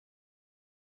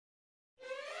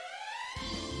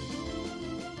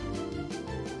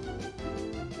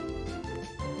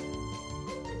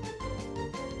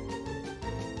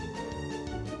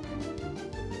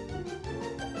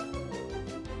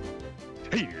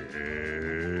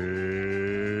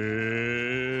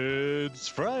It's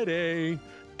Friday.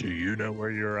 Do you know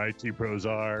where your IT pros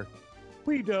are?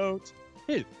 We don't.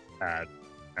 Hit Add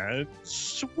and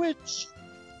Switch.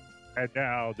 And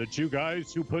now the two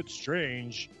guys who put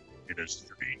strange in a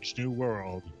strange new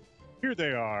world. Here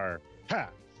they are,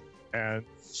 Hat and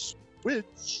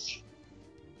Switch.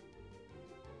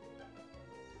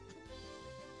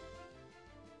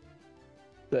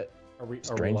 Are we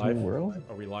Strange live? new world?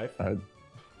 Are we live? I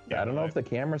don't know if the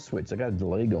camera switched. I got a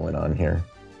delay going on here.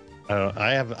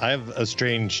 I have a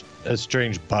strange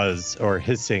buzz or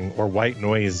hissing or white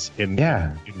noise in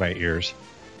my ears.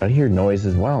 I hear noise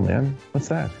as well, man. What's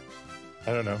that?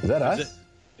 I don't know. Is that us?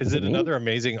 Is it another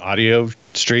amazing audio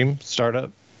stream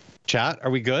startup chat?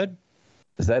 Are we good?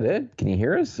 Is that it? Can you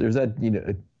hear us? Or is that,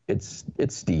 it's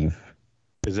Steve.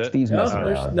 Is it? Steve's No, messing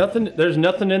around. there's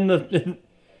nothing in the.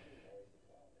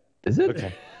 Is it?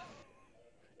 Okay.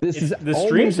 The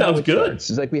stream sounds good.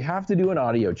 It's like we have to do an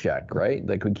audio check, right?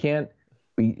 Like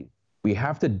we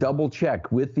have to double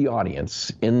check with the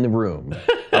audience in the room.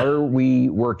 Are we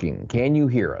working? Can you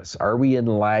hear us? Are we in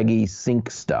laggy sync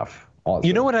stuff? Also?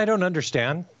 You know what I don't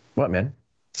understand? What, man?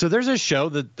 So there's a show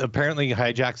that apparently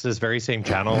hijacks this very same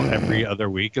channel every other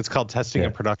week. It's called Testing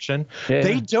and Production. Yeah.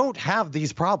 They don't have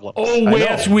these problems. Oh,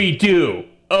 yes, we do.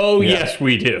 Oh, yes,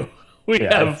 we do. We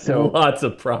have lots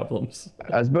of problems.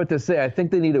 I was about to say, I think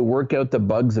they need to work out the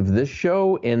bugs of this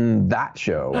show in that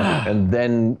show and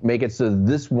then make it so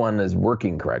this one is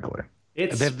working correctly.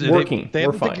 It's working. They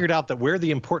haven't figured out that we're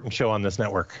the important show on this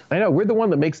network. I know. We're the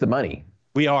one that makes the money.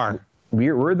 We are.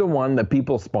 We're the one that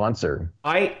people sponsor.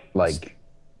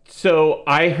 So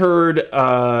I heard,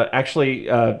 actually,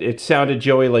 it sounded,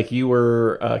 Joey, like you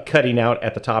were cutting out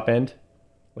at the top end.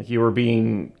 Like you were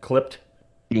being clipped.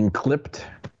 Being clipped?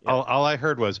 All I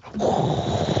heard was.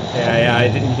 Yeah. I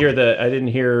didn't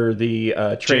hear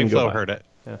the train go by. Heard it.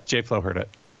 Yeah. J Flo heard it.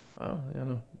 Oh, yeah,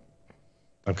 no.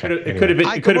 Okay. It could have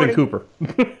been Cooper.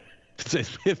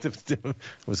 It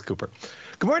was Cooper.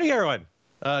 Good morning, everyone.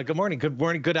 Good morning.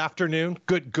 Good afternoon.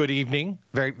 Good evening.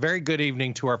 Very, very good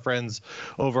evening to our friends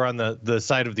over on the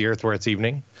side of the earth where it's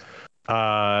evening.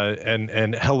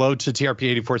 And hello to TRP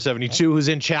 8472 who's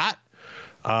in chat.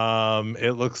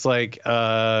 It looks like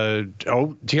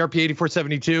TRP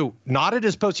 8472 not at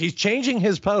his post. He's changing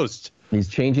his post. He's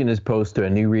changing his post to a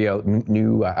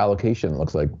new allocation.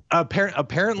 Looks like.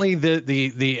 Apparently,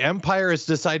 the Empire has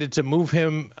decided to move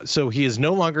him, so he is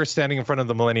no longer standing in front of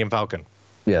the Millennium Falcon.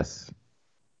 Yes.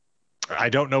 I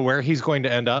don't know where he's going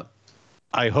to end up.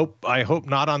 I hope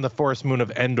not on the forest moon of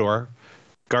Endor,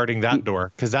 guarding that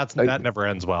door, because that never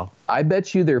ends well. I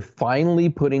bet you they're finally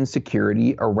putting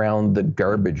security around the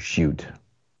garbage chute.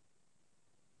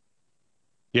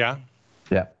 Yeah.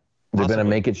 Yeah. They're going to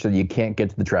make it so you can't get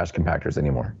to the trash compactors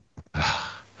anymore.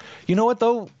 You know what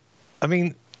though? I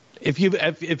mean, if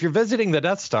you're visiting the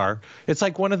Death Star, it's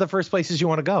like one of the first places you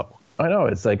want to go. I know.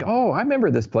 It's like, oh, I remember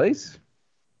this place.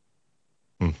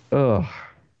 Oh,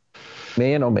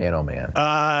 man, oh man, oh man.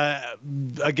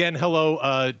 Again,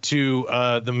 hello to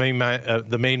the main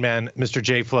man, Mr.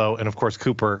 J Flo, and of course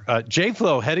Cooper. J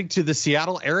Flo heading to the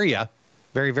Seattle area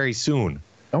very, very soon.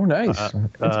 Oh, nice. It's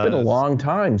been a long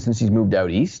time since he's moved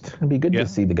out east. It'd be good to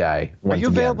see the guy. Are you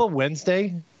available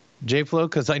Wednesday, J Flo?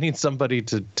 Because I need somebody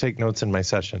to take notes in my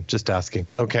session. Just asking.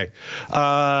 Okay.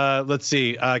 Let's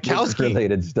see. Kowski.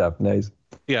 Related stuff. Nice.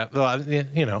 Yeah. Well,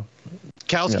 you know.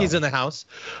 Kowski's in the house.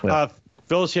 Yeah.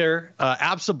 Phil's here.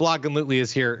 Absolutely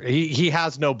is here. He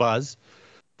has no buzz.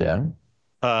 Yeah.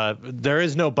 There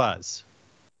is no buzz.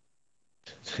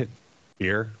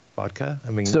 Beer, vodka.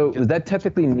 I mean. So does that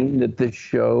technically mean that this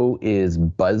show is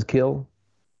buzzkill? Is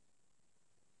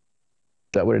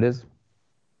that what it is?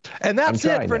 And that's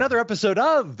it for another episode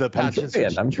of the Patches.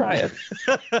 I'm trying.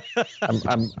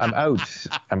 I'm out.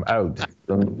 I'm out.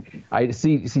 I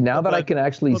see now that I can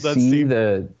actually see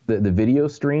the video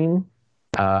stream.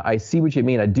 I see what you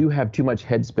mean. I do have too much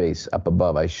headspace up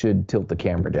above. I should tilt the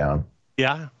camera down.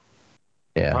 Yeah.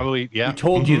 Yeah. Probably. Yeah. We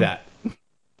told you that.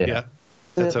 Yeah.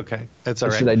 That's okay. That's all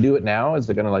right. Should I do it now? Is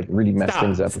it going to like really mess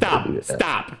things up?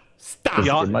 Stop.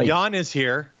 Jan is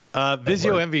here.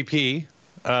 Vizio MVP.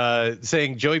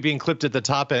 Saying Joey being clipped at the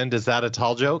top end, is that a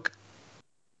tall joke?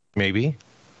 Maybe.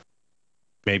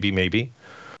 Yeah.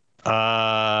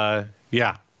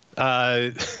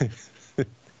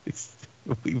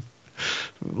 We've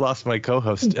lost my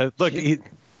co-host. Look, he's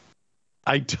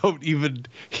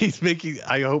making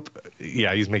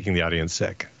the audience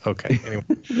sick. Okay. Anyway.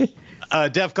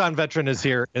 DEF CON veteran is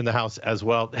here in the house as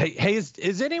well. Hey,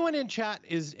 is anyone in chat?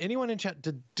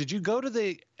 Did you go to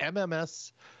the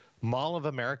MMS Mall of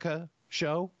America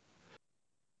show?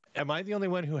 am I the only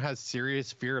one who has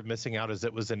serious fear of missing out? As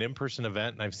it was an in-person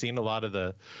event, and I've seen a lot of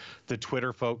the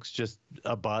Twitter folks just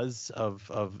a buzz of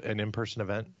an in-person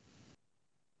event.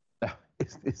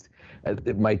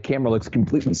 My camera looks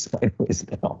completely sideways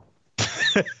now.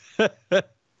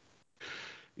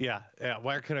 Yeah.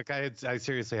 Wire Canuck, I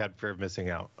seriously had fear of missing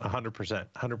out. 100%.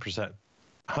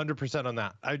 100% on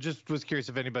that. I just was curious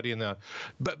if anybody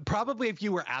but probably if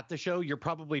you were at the show, you're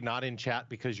probably not in chat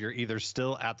because you're either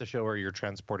still at the show or you're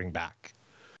transporting back.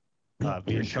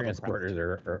 Your transporters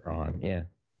are on, yeah.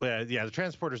 Yeah, the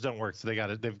transporters don't work, so they've got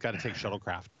to take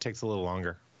shuttlecraft. It takes a little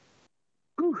longer.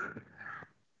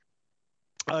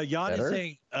 Jan is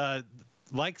saying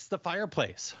likes the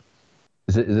fireplace.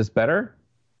 Is this better?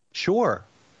 Sure.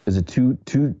 Is it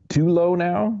too low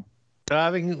now? I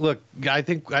mean, look, I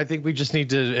think we just need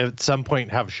to at some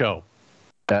point have a show.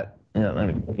 Let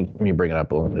me bring it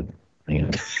up a little bit. Hang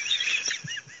on.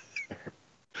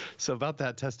 So about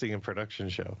that testing and production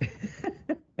show.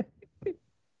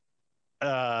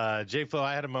 JFlo,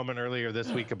 I had a moment earlier this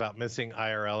week about missing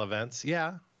IRL events.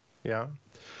 Yeah.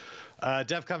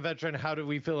 DEF CON veteran, how do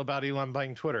we feel about Elon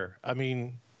buying Twitter? I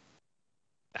mean,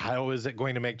 how is it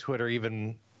going to make Twitter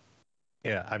even?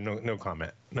 Yeah, I'm no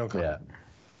comment. No comment. Yeah.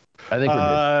 I think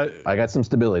we're good. I got some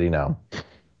stability now.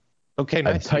 Okay,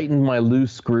 nice. I've tightened my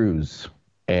loose screws,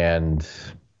 and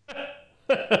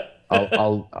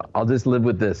I'll just live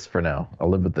with this for now. I'll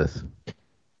live with this.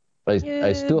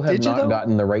 I still have not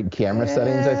gotten the right camera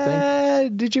settings, I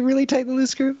think. Did you really tighten the loose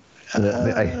screw?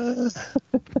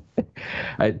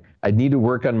 I need to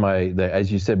work on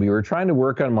as you said, we were trying to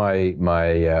work on my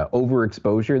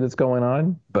overexposure that's going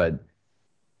on, but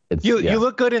you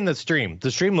look good in the stream.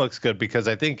 The stream looks good because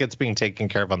I think it's being taken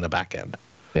care of on the back end.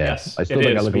 Yeah. Yes, it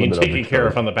is being taken care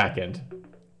of on the back end,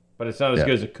 but it's not as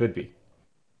good as it could be.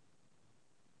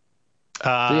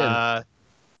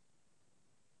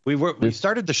 We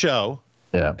started the show,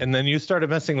 and then you started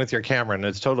messing with your camera, and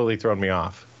it's totally thrown me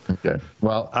off. Okay.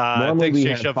 Well, normally we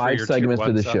have 5 segments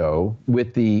to the show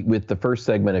with the first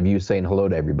segment of you saying hello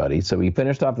to everybody. So we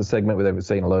finished off the segment with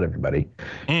saying hello to everybody.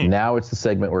 Now it's the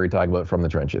segment where we talk about From the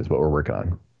Trenches, what we're working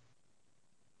on.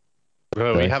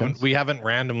 Well, we haven't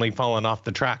randomly fallen off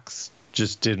the tracks.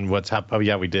 Just in what's happened. Oh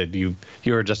yeah, we did. You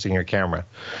were adjusting your camera.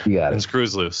 You got it. And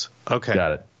screws loose. Okay.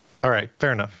 Got it. All right.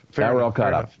 Fair enough. Now we're all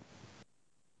caught up.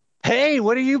 Hey,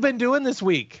 what have you been doing this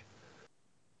week?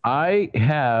 I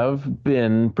have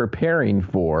been preparing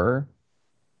for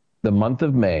the month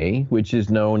of May, which is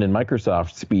known in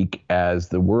Microsoft speak as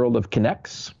the world of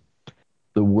Kinects,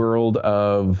 the world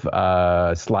of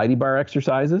slidey bar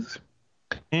exercises,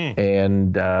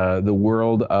 and the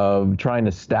world of trying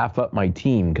to staff up my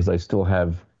team because I still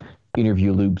have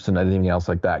interview loops and everything else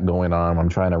like that going on. I'm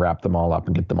trying to wrap them all up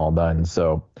and get them all done.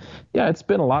 So, yeah, it's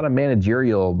been a lot of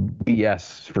managerial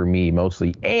BS for me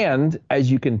mostly. And as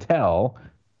you can tell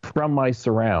from my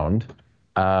surround,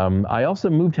 I also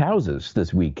moved houses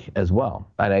this week as well.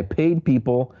 And I paid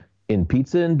people in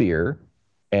pizza and beer,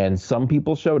 and some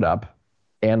people showed up.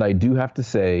 And I do have to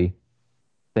say,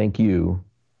 thank you,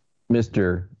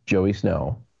 Mr. Joey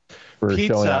Snow, for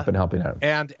showing up and helping out.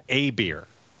 And a beer.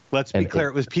 Let's be clear.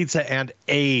 It was pizza and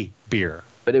a beer.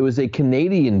 But it was a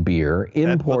Canadian beer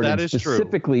imported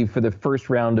specifically for the first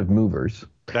round of movers.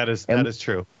 That is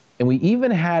true. And we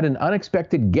even had an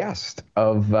unexpected guest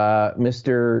of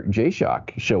Mr.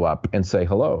 J-Shock show up and say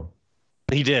hello.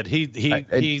 He did.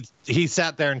 He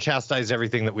sat there and chastised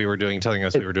everything that we were doing, telling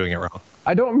us we were doing it wrong.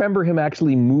 I don't remember him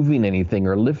actually moving anything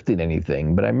or lifting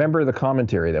anything, but I remember the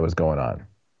commentary that was going on.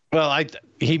 Well,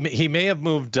 he may have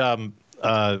moved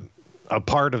a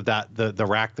part of that the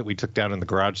rack that we took down in the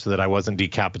garage so that I wasn't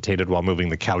decapitated while moving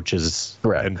the couches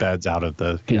and beds out of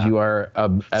the. Because you are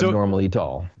abnormally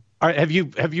tall. All right, have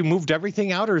you moved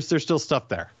everything out, or is there still stuff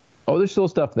there? Oh, there's still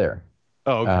stuff there.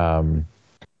 Oh, okay.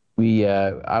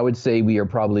 I would say we are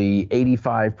probably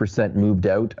 85% moved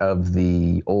out of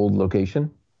the old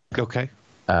location. Okay.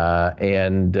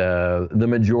 And the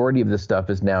majority of the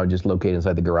stuff is now just located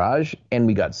inside the garage, and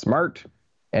we got smart,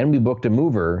 and we booked a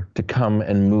mover to come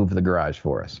and move the garage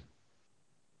for us.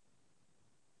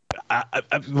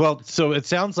 Well, so it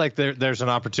sounds like there's an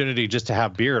opportunity just to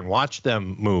have beer and watch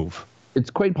them move. It's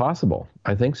quite possible.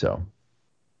 I think so.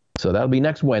 So that'll be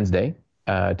next Wednesday.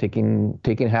 Taking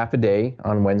half a day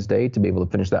on Wednesday to be able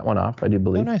to finish that one off, I do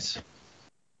believe. Oh, nice.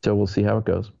 So we'll see how it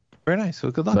goes. Very nice.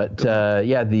 Well, good luck. But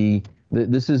yeah,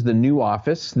 this is the new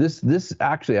office. This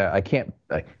actually, I can't.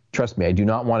 Trust me, I do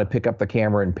not want to pick up the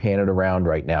camera and pan it around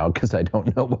right now because I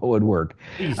don't know what would work.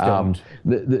 Please don't.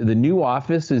 The new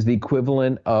office is the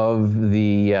equivalent of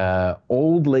the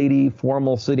old lady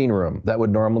formal sitting room that would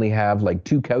normally have like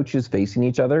 2 couches facing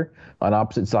each other on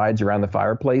opposite sides around the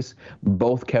fireplace.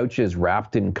 Both couches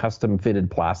wrapped in custom fitted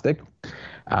plastic.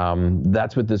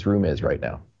 That's what this room is right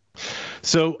now.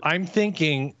 So I'm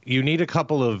thinking you need a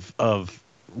couple of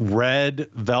red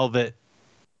velvet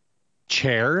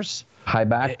chairs. High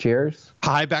back chairs,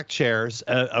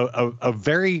 a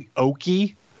very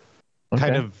oaky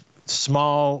kind of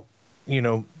small,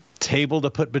 table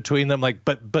to put between them,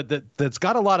 but that's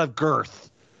got a lot of girth.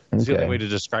 It's the only way to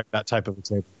describe that type of a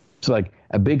table. So like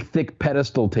a big thick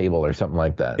pedestal table or something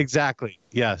like that. Exactly.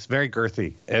 Yes, very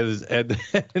girthy.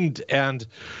 And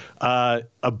a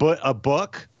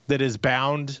book that is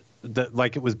bound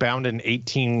like it was bound in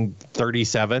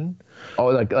 1837. Oh,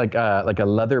 like a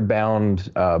leather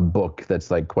bound book that's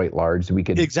like quite large, so we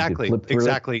could exactly flip through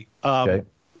exactly. Okay.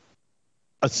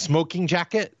 A smoking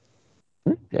jacket.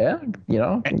 Yeah,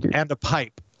 and a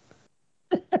pipe.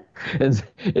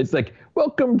 It's like,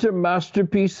 welcome to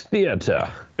Masterpiece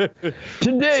Theater.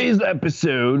 Today's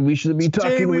episode, we should be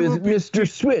talking with Mr.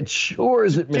 Switch, or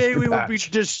is it Mr. Today we Patch? will be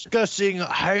discussing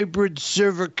hybrid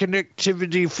server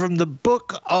connectivity from the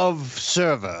Book of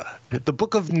Server, the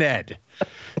Book of Ned.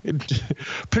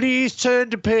 Please turn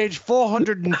to page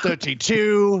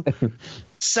 432,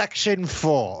 section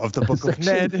 4 of the Book of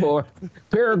Ned. 4,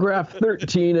 paragraph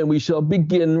 13, and we shall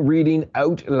begin reading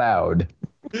out loud.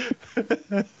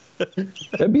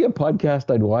 That'd be a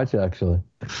podcast I'd watch, actually.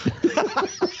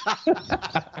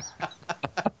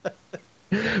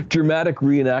 Dramatic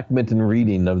reenactment and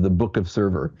reading of the Book of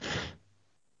Server.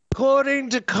 According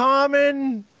to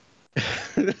Common.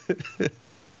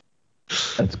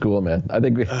 That's cool, man. I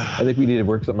think we need to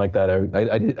work something like that out.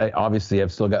 I obviously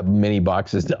have still got many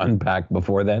boxes to unpack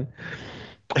before then.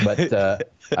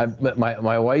 But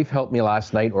my wife helped me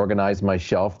last night organize my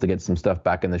shelf to get some stuff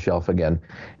back in the shelf again.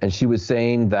 And she was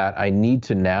saying that I need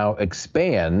to now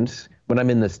expand when I'm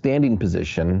in the standing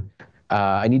position.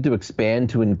 I need to expand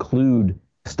to include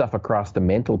stuff across the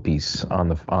mantelpiece on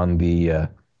the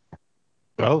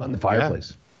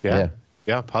fireplace. Yeah,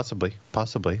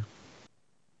 possibly.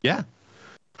 Yeah.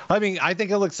 I mean, I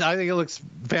think it looks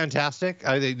fantastic.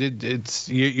 I think it's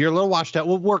you're a little washed out.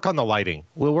 We'll work on the lighting.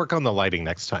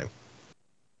 Next time.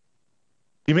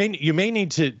 You may need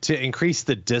to increase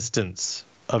the distance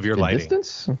of your lighting.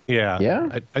 Distance? Yeah.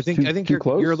 Yeah. I think you're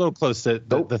close? You're a little close to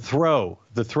the throw.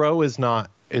 The throw is not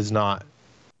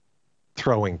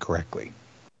throwing correctly.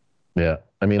 Yeah.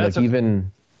 I mean, That's like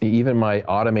even my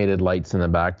automated lights in the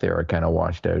back there are kind of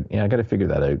washed out. Yeah, I got to figure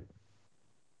that out.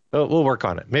 We'll work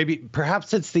on it.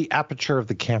 Perhaps it's the aperture of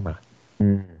the camera.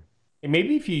 And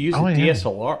maybe if you use a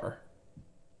DSLR.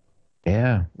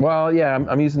 Yeah. Well, yeah,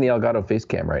 I'm using the Elgato face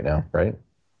cam right now, right?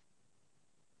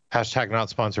 Hashtag not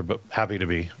sponsored, but happy to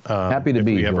be. Happy to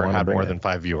be. If we ever had more than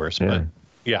 5 viewers. Yeah. But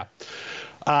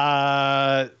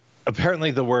yeah.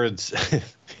 Apparently the words.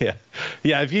 Yeah.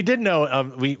 If you didn't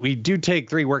know, we do take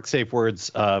 3 WorkSafe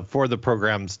words for the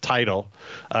program's title.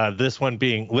 This one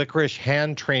being Licorice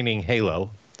Hand Training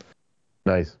Halo.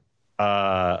 Nice.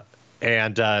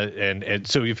 And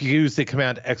so if you use the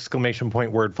command !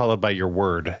 word followed by your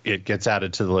word, it gets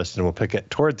added to the list, and we'll pick it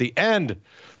toward the end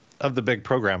of the big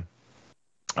program.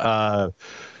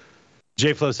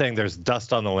 J-Flo saying there's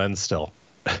dust on the lens still.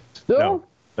 Still?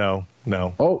 No.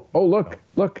 Oh,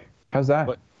 look. How's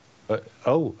that?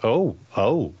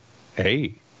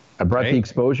 Hey. I brought the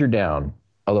exposure down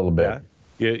a little bit.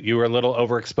 Yeah. You were a little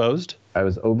overexposed? I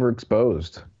was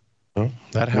overexposed. Oh,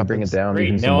 that happens. Bring it down.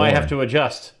 Great. Now I have to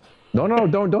adjust. No,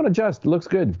 don't adjust. Looks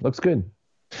good. Let's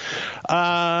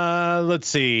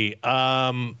see.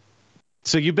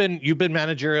 So you've been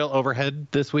managerial overhead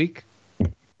this week?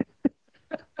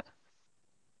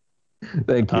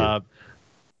 Thank you.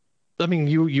 I mean,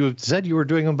 you said you were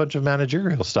doing a bunch of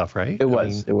managerial stuff, right? It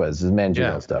was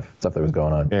managerial stuff that was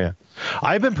going on. Yeah.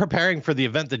 I've been preparing for the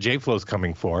event that J-Flo's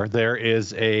coming for. There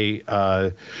is it's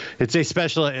a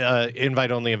special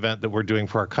invite-only event that we're doing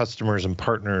for our customers and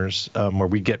partners where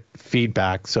we get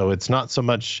feedback. So it's not so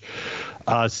much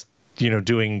us,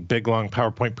 doing big, long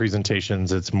PowerPoint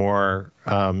presentations. It's more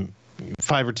 5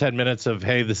 or 10 minutes of,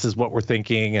 hey, this is what we're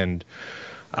thinking, and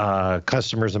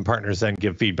customers and partners then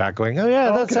give feedback going, oh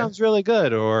yeah, that sounds really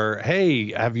good, or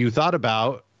hey, have you thought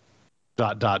about ...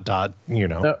 So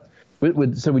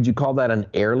would you call that an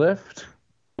airlift?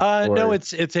 No,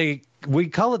 we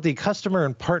call it the customer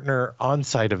and partner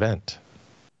on-site event.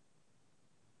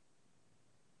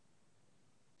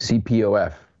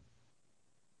 CPOF.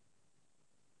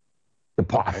 The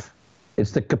POF.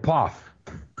 It's the kapoff.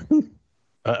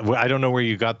 I don't know where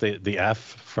you got the F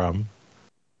from.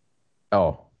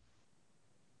 Oh.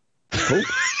 Cool.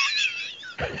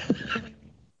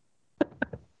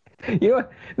 You know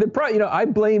what? I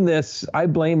blame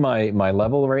my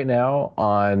level right now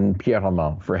on Pierre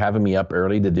Roman for having me up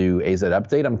early to do AZ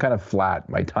update. I'm kind of flat.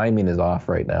 My timing is off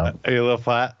right now. Are you a little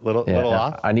flat? Little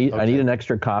off? I need an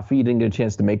extra coffee. Didn't get a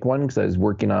chance to make one because I was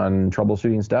working on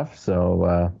troubleshooting stuff.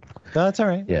 So no, that's all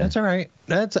right. Yeah. That's all right.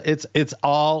 It's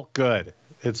all good.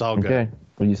 It's all good. Okay.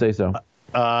 When you say so.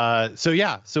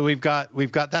 So we've got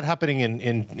that happening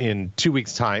in 2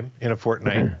 weeks' time, in a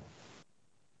fortnight.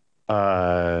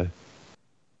 What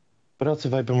else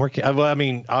have I been working? Well, I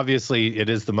mean, obviously it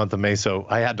is the month of May, so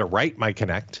I had to write my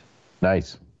Connect.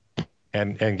 Nice.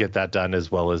 And get that done, as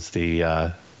well as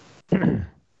the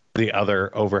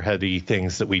other overheady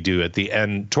things that we do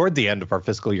toward the end of our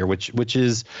fiscal year, which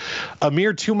is a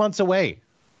mere 2 months away.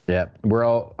 Yeah, we're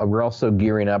also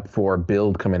gearing up for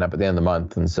Build coming up at the end of the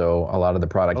month, and so a lot of the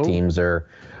product teams are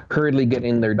hurriedly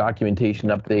getting their documentation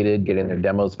updated, getting their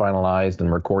demos finalized,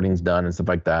 and recordings done and stuff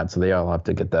like that. So they all have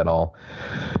to get that all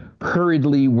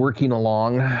hurriedly working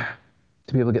along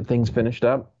to be able to get things finished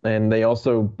up. And they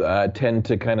also tend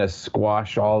to kind of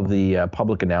squash all the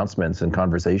public announcements and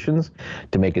conversations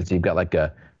to make it so you've got like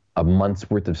a month's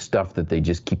worth of stuff that they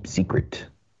just keep secret,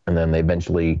 and then they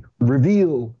eventually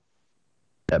reveal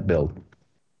at Build.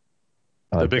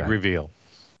 The big reveal.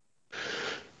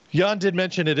 Jan did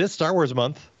mention it is Star Wars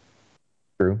month.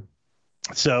 True.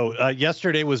 So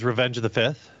yesterday was Revenge of the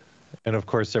 5th, and of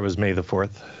course there was May the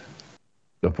 4th.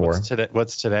 What's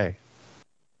today?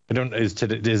 I don't.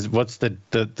 What's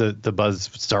the buzz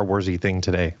Star Warsy thing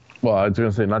today? Well, I was going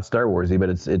to say not Star Warsy, but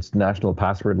it's National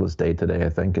Passwordless Day today, I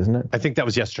think, isn't it? I think that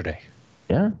was yesterday.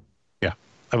 Yeah. Yeah,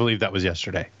 I believe that was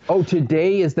yesterday. Oh,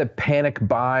 today is the panic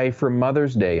buy for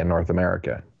Mother's Day in North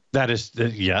America. That is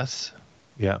yes.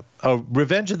 Yeah. Oh,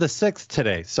 Revenge of the 6th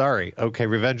today. Sorry. Okay,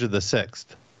 Revenge of the 6th.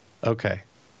 Okay.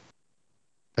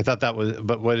 I thought that was,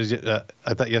 but what is it?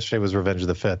 I thought yesterday was Revenge of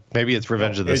the 5th. Maybe it's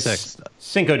Revenge of the 6th.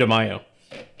 Cinco de Mayo.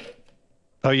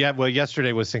 Oh, yeah. Well,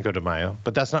 yesterday was Cinco de Mayo,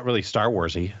 but that's not really Star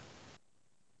Warsy.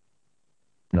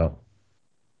 No.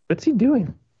 What's he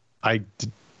doing?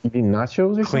 Eating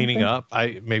nachos or cleaning something?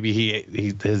 up. Maybe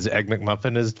his Egg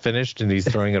McMuffin is finished and he's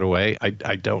throwing it away.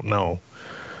 I don't know.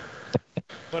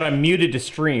 But I'm muted to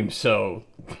stream, so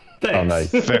thanks. Oh,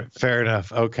 nice. Fair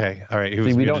enough. Okay. All right.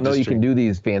 See, we don't know you can do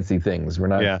these fancy things. We're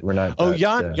not. Yeah. We're not. Oh,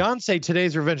 Jan say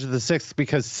today's Revenge of the 6th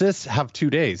because cis have 2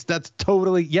 days. That's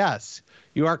totally yes.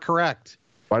 You are correct.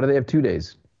 Why do they have 2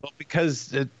 days? Well,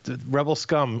 because Rebel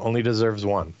Scum only deserves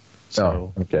one.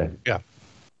 So, oh, okay. Yeah.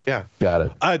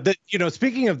 Got it.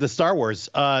 Speaking of the Star Wars,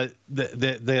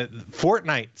 the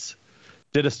Fortnites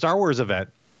did a Star Wars event.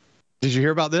 Did you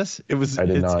hear about this?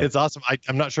 It's awesome.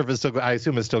 I'm not sure if it's still. I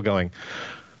assume it's still going.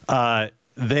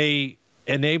 They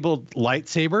enabled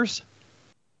lightsabers.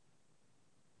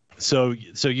 So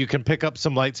you can pick up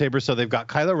some lightsabers. So they've got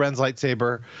Kylo Ren's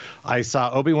lightsaber. I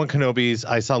saw Obi-Wan Kenobi's.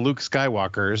 I saw Luke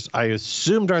Skywalker's. I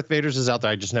assume Darth Vader's is out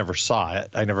there. I just never saw it.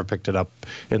 I never picked it up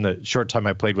in the short time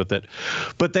I played with it.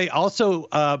 But they also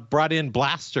brought in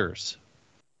blasters.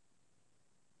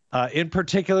 In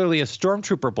particularly a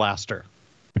Stormtrooper blaster.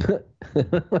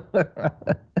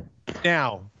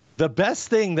 Now, the best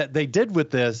thing that they did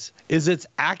with this is its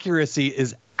accuracy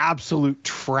is absolute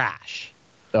trash.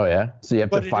 Oh, yeah? So you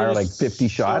have to fire like 50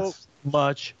 shots? So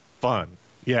much fun.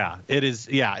 Yeah, it is.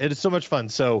 Yeah, it is so much fun.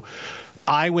 So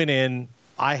I went in.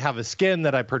 I have a skin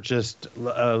that I purchased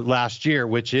last year,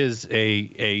 which is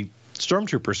a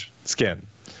Stormtrooper skin.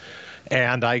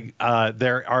 And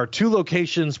there are 2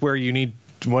 locations where you need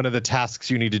one of the tasks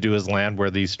you need to do is land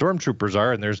where these Stormtroopers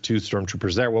are, and there's 2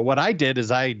 Stormtroopers there. Well, what I did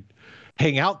is I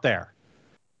hang out there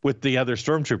with the other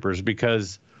Stormtroopers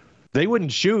because they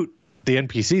wouldn't shoot the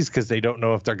NPCs because they don't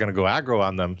know if they're going to go aggro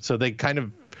on them. So they kind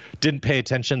of didn't pay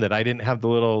attention that I didn't have the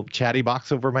little chatty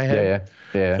box over my head.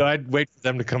 Yeah. So I'd wait for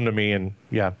them to come to me and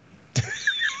yeah.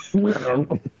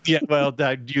 Yeah, well,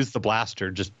 I'd use the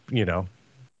blaster just,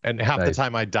 and half the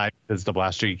time I died because the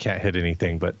blaster, you can't hit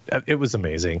anything, but it was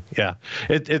amazing. Yeah,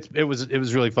 it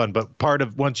was really fun. But part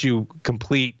of once you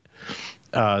complete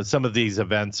some of these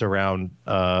events around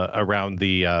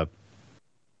the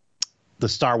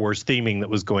Star Wars theming that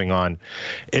was going on,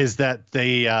 is that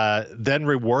they then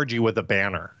reward you with a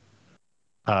banner,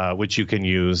 which you can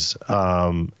use.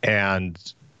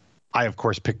 And I of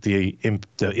course picked the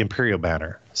Imperial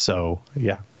banner. So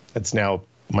yeah, it's now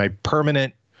my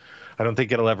permanent. I don't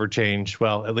think it'll ever change.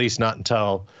 Well, at least not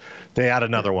until they add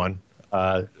another one.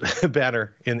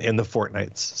 banner in the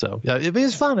fortnights. So yeah, it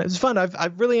was fun. It was fun.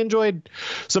 I've really enjoyed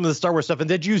some of the Star Wars stuff. And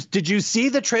did you see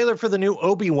the trailer for the new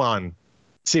Obi-Wan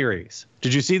series?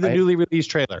 Did you see the newly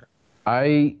released trailer?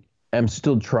 I am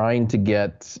still trying to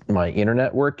get my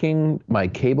internet working, my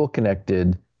cable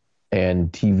connected,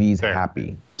 and TV's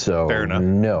happy. So Fair enough.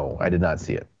 No, I did not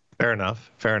see it. Fair enough.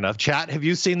 Chat, have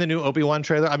you seen the new Obi-Wan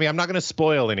trailer? I mean, I'm not going to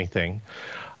spoil anything.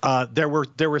 There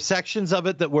were sections of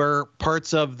it that were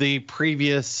parts of the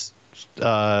previous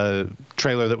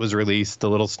trailer that was released, the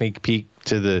little sneak peek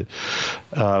to the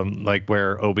like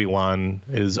where Obi-Wan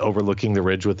is overlooking the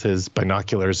ridge with his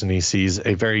binoculars and he sees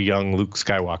a very young Luke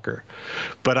Skywalker.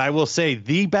 But I will say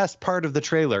the best part of the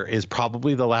trailer is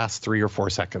probably the last 3 or 4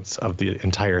 seconds of the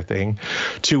entire thing,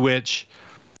 to which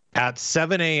at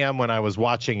 7 a.m. when I was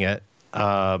watching it,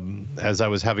 as I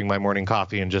was having my morning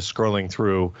coffee and just scrolling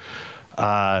through,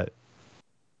 I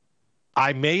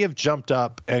may have jumped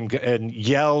up and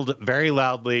yelled very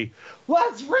loudly,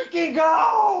 "Let's freaking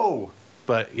go!"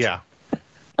 But yeah.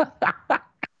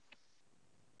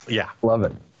 Yeah. Love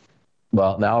it.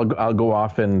 Well, now I'll go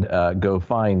off and go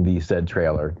find the said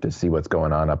trailer to see what's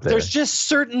going on up there. There's just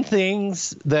certain things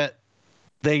that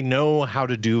they know how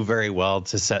to do very well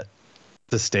to set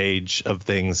the stage of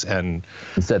things and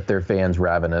set their fans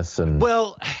ravenous and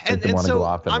so go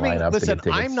off and line up listen, to get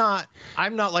tickets.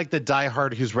 I'm not like the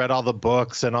diehard who's read all the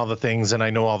books and all the things and I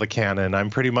know all the canon. I'm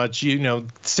pretty much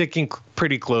sticking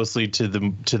pretty closely to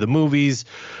the movies.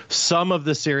 Some of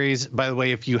the series, by the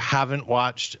way, if you haven't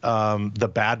watched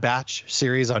the Bad Batch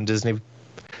series on Disney,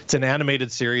 it's an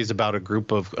animated series about a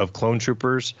group of clone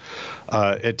troopers.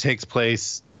 It takes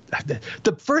place.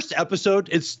 The first episode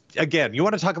is, again, you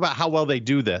want to talk about how well they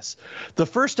do this. The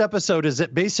first episode is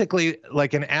basically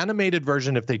like an animated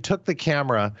version if they took the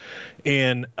camera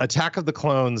in Attack of the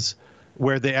Clones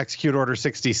where they execute Order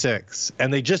 66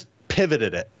 and they just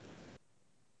pivoted it.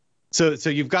 So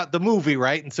you've got the movie,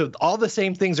 right? And so all the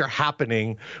same things are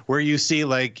happening where you see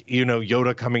like,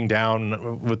 Yoda coming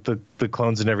down with the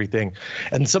clones and everything.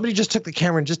 And somebody just took the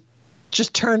camera and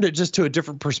just turned it just to a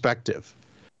different perspective.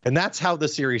 And that's how the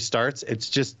series starts. It's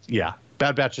just,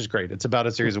 Bad Batch is great. It's about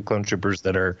a series of clone troopers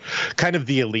that are kind of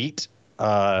the elite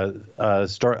clone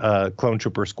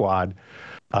trooper squad,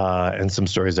 and some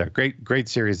stories there. Great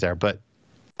series there. But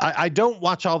I don't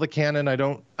watch all the canon.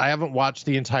 I haven't watched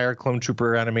the entire Clone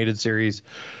Trooper animated series.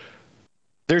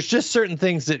 There's just certain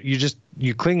things that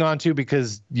you cling on to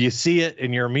because you see it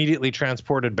and you're immediately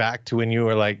transported back to when you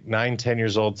were like 9-10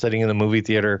 years old sitting in the movie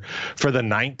theater for the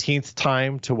 19th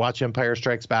time to watch Empire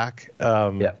Strikes Back.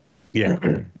 That's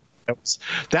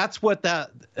what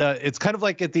it's kind of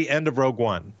like at the end of Rogue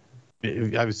One. I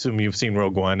assume you've seen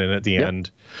Rogue One, and at the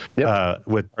end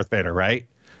with Darth Vader, right?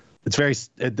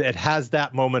 It has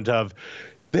that moment of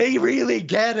they really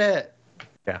get it.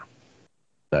 Yeah.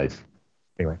 Nice.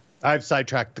 Anyway. I've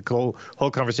sidetracked the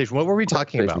whole conversation. What were we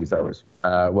talking about? Star Wars.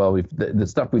 Well, the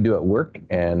stuff we do at work,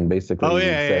 and basically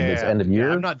it's end of year.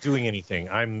 Yeah, I'm not doing anything.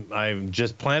 I'm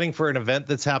just planning for an event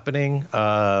that's happening.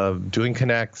 Doing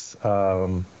connects.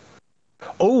 I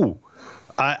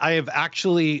have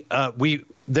actually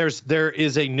there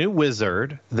is a new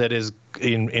wizard that is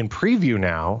in preview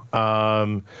now.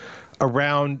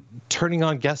 Around turning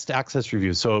on guest access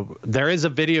reviews. So there is a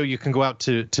video you can go out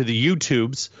to the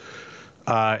YouTubes.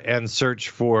 And search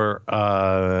for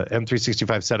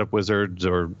M365 Setup Wizards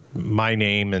or my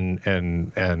name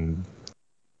and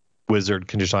Wizard,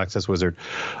 Conditional Access Wizard.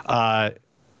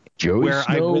 Joey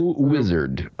Snow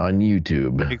Wizard on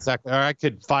YouTube. Exactly. Or I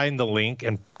could find the link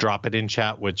and drop it in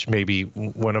chat, which maybe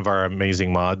one of our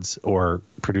amazing mods or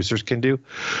producers can do.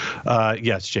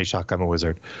 Yes, J-Shock, I'm a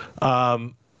wizard.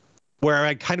 Where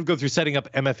I kind of go through setting up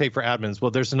MFA for admins.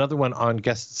 Well, there's another one on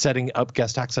setting up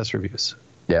guest access reviews.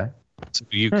 Yeah. So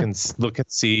you can look and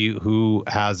see who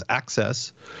has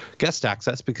guest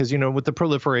access, because, with the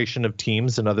proliferation of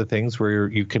teams and other things where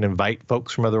you can invite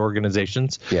folks from other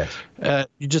organizations,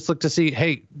 you just look to see,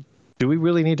 hey, do we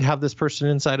really need to have this person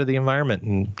inside of the environment?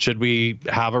 And should we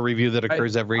have a review that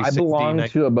occurs every 60 I belong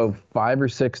to about 5 or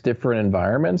 6 different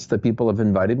environments that people have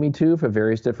invited me to for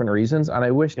various different reasons, and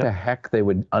I wish to heck they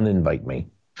would uninvite me.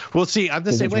 Well, see, I'm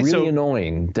the same way. It's really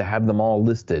annoying to have them all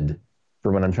listed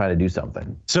for when I'm trying to do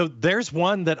something. So there's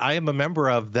one that I am a member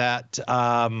of that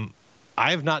I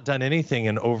have not done anything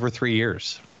in over 3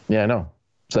 years. Yeah, I know.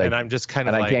 And I'm just kind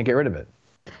of I can't get rid of it.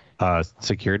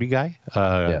 Security guy?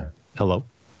 Hello?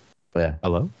 Yeah.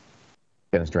 Hello?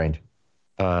 Kind of strange.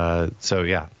 So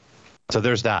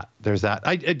there's that.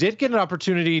 I did get an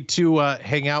opportunity to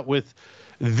hang out with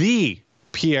the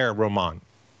Pierre Roman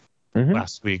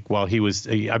last week while he was,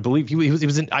 I believe he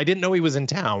was in, I didn't know he was in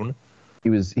town. He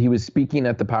was speaking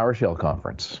at the PowerShell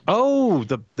conference. Oh,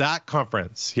 that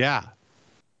conference, yeah.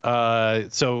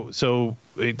 So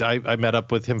I met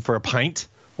up with him for a pint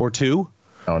or two.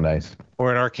 Oh, nice.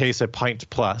 Or in our case, a pint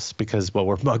plus, because well,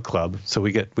 we're Mug Club, so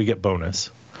we get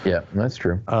bonus. Yeah, that's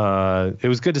true. It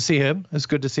was good to see him.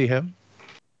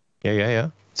 Yeah.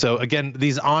 So again,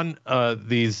 these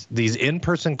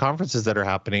in-person conferences that are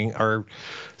happening are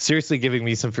seriously giving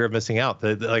me some fear of missing out.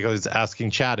 Like I was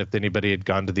asking Chad if anybody had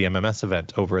gone to the MMS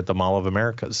event over at the Mall of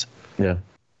Americas. Yeah.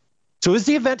 So is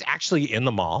the event actually in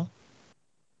the mall?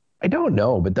 I don't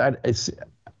know, but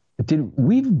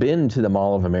we've been to the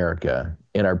Mall of America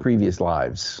in our previous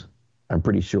lives. I'm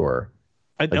pretty sure.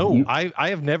 No, I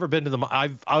have never been to the.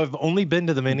 I've only been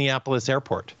to the Minneapolis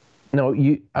airport. No,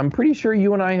 I'm pretty sure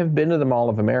you and I have been to the Mall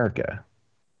of America.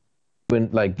 When,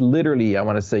 like, literally, I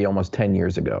want to say almost 10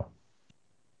 years ago.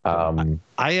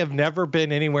 I have never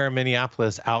been anywhere in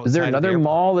Minneapolis outside. Is there another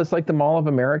mall that's like the Mall of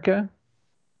America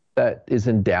that is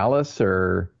in Dallas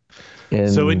or in?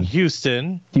 So in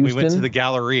Houston, we went to the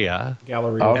Galleria.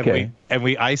 Okay. And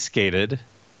we ice skated.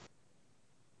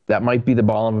 That might be the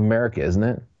Mall of America, isn't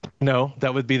it? No,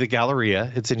 that would be the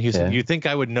Galleria. It's in Houston. Yeah. You'd think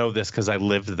I would know this because I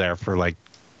lived there for like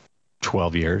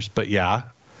 12 years, but yeah.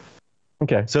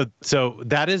 Okay. So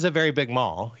that is a very big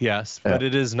mall, yes, but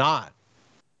it is not.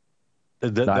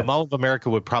 The Mall of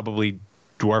America would probably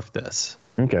dwarf this.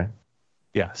 Okay.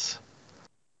 Yes.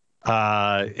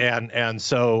 And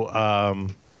so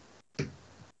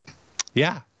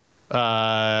yeah.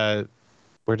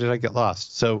 Where did I get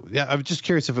lost? So yeah, I was just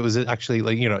curious if it was actually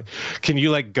like, can you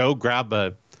like go grab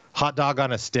a hot dog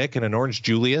on a stick and an orange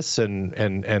Julius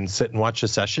and sit and watch a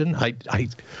session? I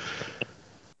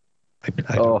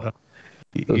don't know.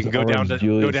 You can go down to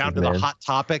the Hot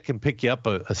Topic and pick you up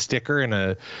a sticker and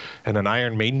an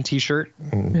Iron Maiden T-shirt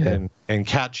and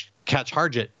catch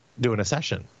Harjit doing a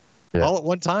session all at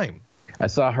one time. I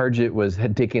saw Harjit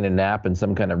had taking a nap in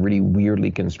some kind of really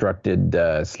weirdly constructed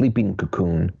sleeping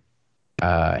cocoon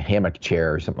hammock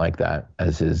chair or something like that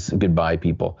as his goodbye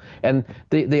people. And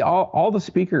they all the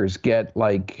speakers get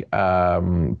like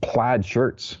plaid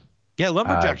shirts. Yeah,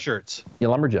 lumberjack shirts. Yeah,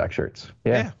 lumberjack shirts.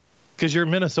 Yeah. Because you're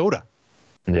in Minnesota.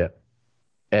 Yeah.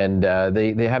 And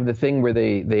they have the thing where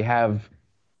they have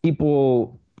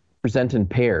people present in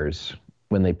pairs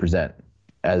when they present.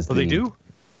 They do?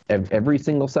 Every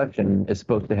single section is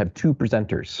supposed to have two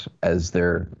presenters as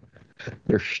their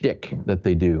shtick that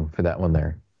they do for that one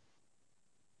there.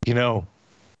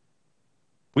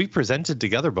 We presented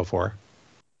together before.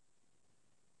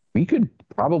 We could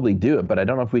probably do it, but I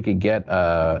don't know if we could get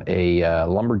a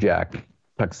lumberjack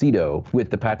tuxedo with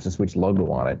the Patch and Switch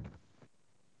logo on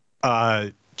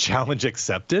it. Challenge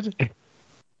accepted.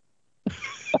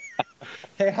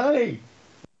 Hey, honey.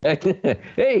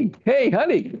 hey,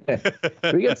 honey.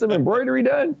 We got some embroidery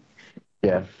done.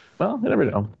 Yeah. Well, I never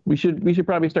know. We should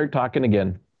probably start talking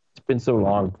again. It's been so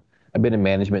long. I've been in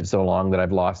management so long that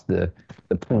I've lost the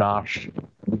panache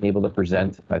of being able to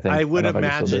present. I think I would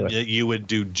imagine that you would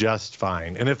do just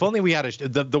fine. And if only we had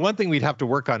the one thing we'd have to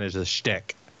work on is a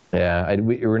shtick. Yeah,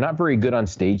 we're not very good on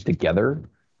stage together.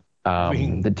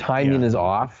 The timing is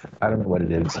off. I don't know what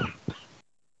it is.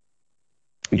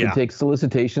 We could take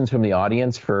solicitations from the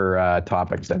audience for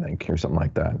topics, I think, or something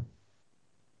like that.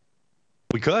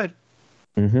 We could.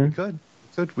 Mm-hmm. We could.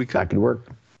 That could work.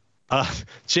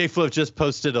 Jay Flo just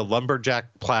posted a lumberjack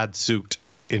plaid suit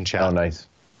in chat. Oh, nice.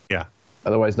 Yeah.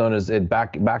 Otherwise known as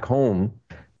back home,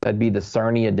 that'd be the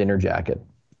Sarnia dinner jacket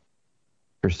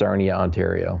for Sarnia,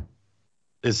 Ontario.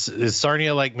 Is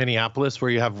Sarnia like Minneapolis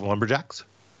where you have lumberjacks?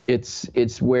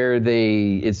 It's where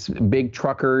it's big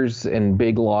truckers and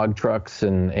big log trucks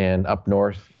and up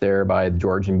north there by the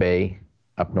Georgian Bay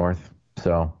up north.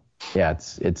 So yeah,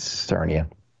 it's Sarnia.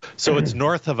 So it's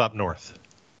north of up north.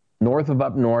 North of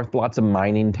up north, lots of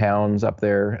mining towns up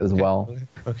there as well.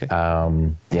 Okay.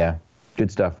 Yeah,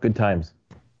 good stuff. Good times.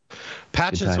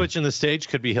 Patch and Switch in the stage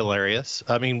could be hilarious.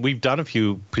 I mean, we've done a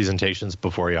few presentations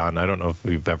before, Jan. I don't know if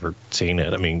we've ever seen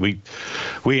it. I mean,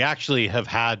 we actually have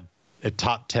had a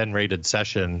top 10 rated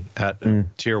session at a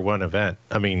tier 1 event.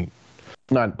 I mean,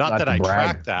 not that I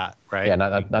track that, right? Yeah,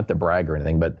 not to brag or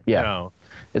anything, but yeah,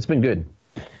 It's been good.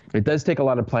 It does take a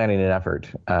lot of planning and effort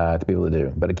to be able to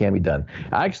do, but it can be done.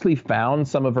 I actually found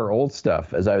some of our old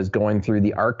stuff as I was going through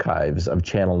the archives of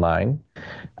Channel 9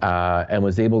 and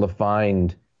was able to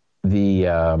find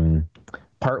the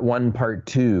part 1, part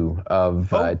 2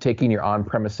 of taking your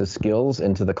on-premises skills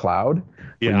into the cloud.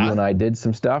 Yeah. Where you and I did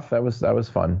some stuff. That was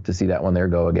fun to see that one there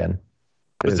go again.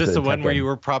 Was this the one where you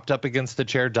were propped up against the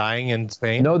chair dying in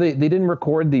Spain? No, they didn't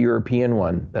record the European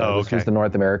one. This was the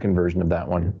North American version of that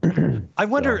one. I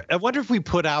wonder if we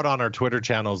put out on our Twitter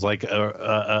channels like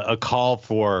a call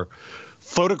for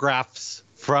photographs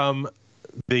from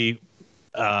the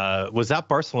was that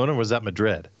Barcelona or was that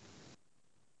Madrid?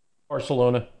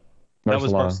 Barcelona. That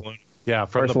was Barcelona. Yeah,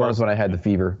 from Barcelona's when I had the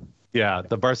fever. Yeah,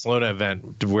 the Barcelona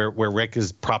event where Rick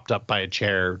is propped up by a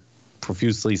chair,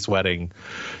 profusely sweating,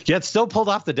 yet still pulled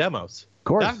off the demos. Of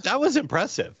course. That was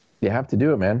impressive. You have to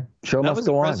do it, man. Show must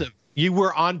go on. You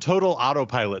were on total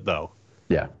autopilot, though.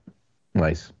 Yeah.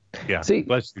 Nice. Yeah. See,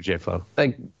 bless you, J-Flo.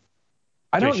 Like,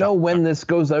 I don't know when this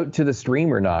goes out to the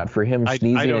stream or not for him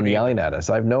sneezing and yelling at us.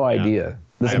 I have no idea.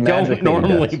 This I don't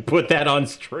normally put that on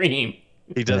stream.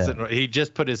 He doesn't. Yeah. He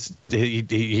just put his. He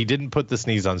didn't put the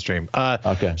sneeze on stream.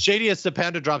 Okay. Shadiest the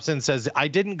Panda drops in and says, "I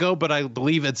didn't go, but I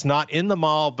believe it's not in the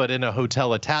mall, but in a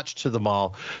hotel attached to the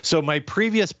mall. So my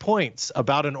previous points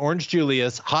about an Orange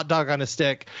Julius, hot dog on a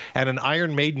stick, and an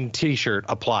Iron Maiden T-shirt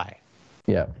apply."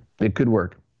 Yeah, it could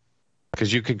work.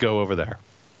 Because you could go over there.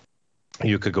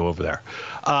 You could go over there.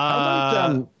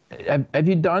 How about, have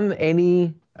you done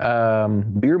any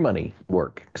beer money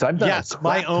work? Because I've done a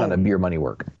ton of beer money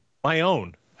work. My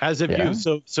own, as of you.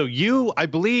 So you, I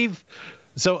believe.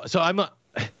 So I'm a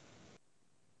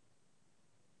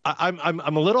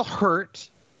little hurt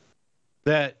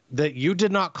that you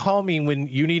did not call me when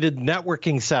you needed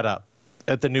networking set up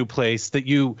at the new place. That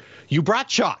you brought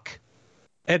Chuck.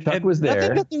 And Chuck was there.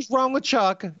 Nothing that there's wrong with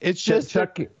Chuck. It's just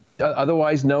Chuck,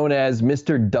 otherwise known as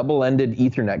Mr. Double-Ended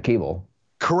Ethernet Cable.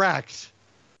 Correct.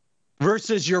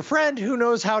 Versus your friend who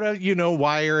knows how to,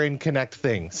 wire and connect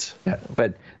things. Yeah,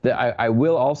 but I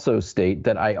will also state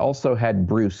that I also had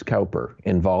Bruce Cowper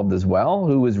involved as well,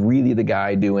 who was really the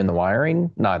guy doing the wiring,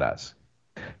 not us.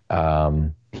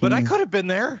 But I could have been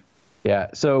there. Yeah.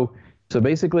 So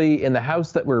basically, in the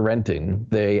house that we're renting,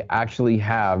 they actually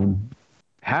have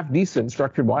half decent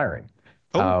structured wiring.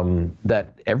 That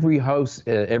every house,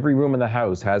 every room in the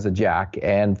house has a jack,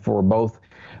 and for both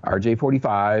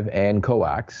RJ45 and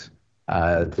coax.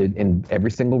 In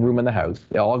every single room in the house.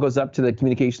 It all goes up to the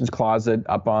communications closet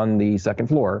up on the second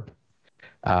floor.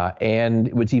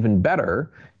 And what's even better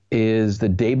is the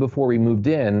day before we moved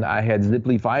in, I had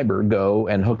Ziply Fiber go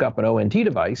and hook up an ONT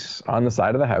device on the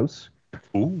side of the house.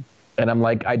 Ooh. And I'm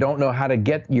like, I don't know how to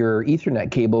get your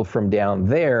Ethernet cable from down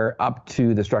there up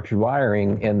to the structured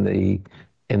wiring in the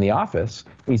office.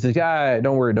 And he says,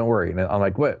 don't worry. And I'm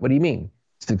like, what do you mean?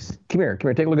 He says, come here,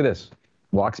 take a look at this.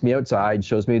 Walks me outside,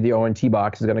 shows me the ONT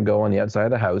box is going to go on the outside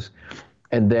of the house.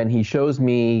 And then he shows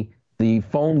me the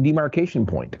phone demarcation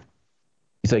point.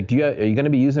 He's like, are you going to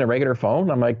be using a regular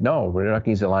phone? I'm like, no, we're not going to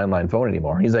use a landline phone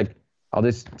anymore. He's like, I'll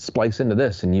just splice into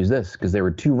this and use this, because there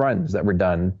were 2 runs that were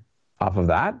done off of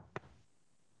that.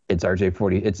 It's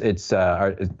RJ40. It's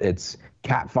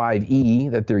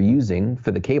Cat5e that they're using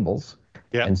for the cables.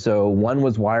 Yeah. And so one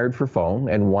was wired for phone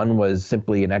and one was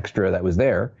simply an extra that was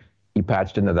there. You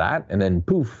patched into that, and then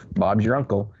poof, Bob's your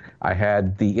uncle. I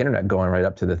had the internet going right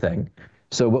up to the thing.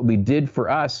 So what we did for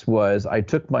us was I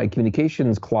took my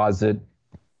communications closet,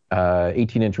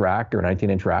 18-inch rack or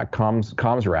 19-inch rack,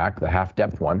 comms rack, the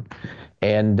half-depth one,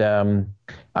 and I'm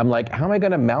like, how am I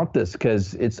going to mount this?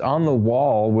 Because it's on the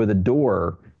wall where the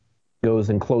door goes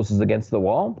and closes against the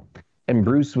wall. And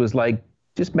Bruce was like,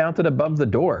 just mount it above the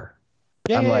door.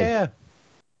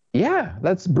 Yeah,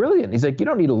 that's brilliant. He's like, you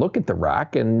don't need to look at the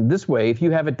rack. And this way, if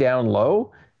you have it down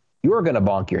low, you're going to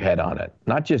bonk your head on it.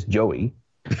 Not just Joey.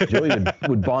 Joey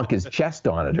would bonk his chest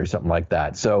on it or something like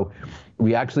that. So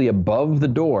we actually, above the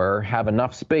door, have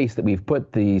enough space that we've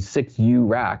put the 6U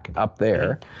rack up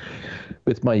there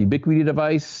with my Ubiquiti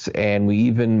device. And we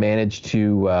even managed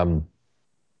to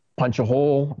punch a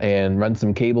hole and run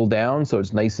some cable down so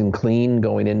it's nice and clean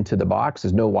going into the box.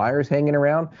 There's no wires hanging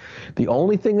around. The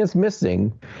only thing that's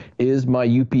missing is my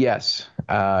UPS,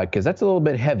 because that's a little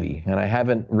bit heavy, and I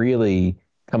haven't really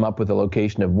come up with a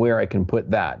location of where I can put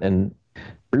that. And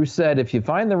Bruce said if you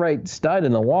find the right stud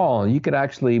in the wall, you could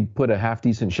actually put a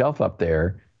half-decent shelf up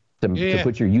there to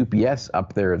put your UPS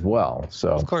up there as well.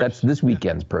 So that's this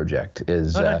weekend's project,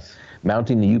 is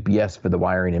mounting the UPS for the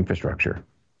wiring infrastructure.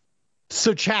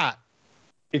 So chat,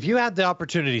 if you had the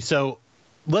opportunity, so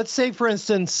let's say, for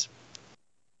instance,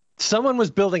 someone was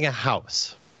building a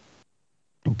house,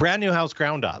 brand new house,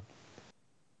 ground up.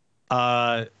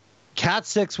 Cat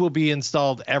 6 will be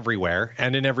installed everywhere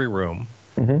and in every room.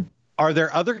 Mm-hmm. Are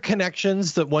there other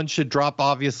connections that one should drop?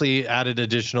 Obviously, added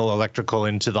additional electrical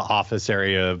into the office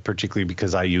area, particularly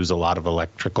because I use a lot of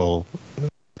electrical,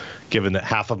 given that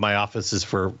half of my office is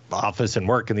for office and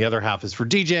work and the other half is for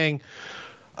DJing.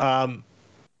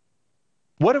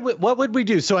 What would we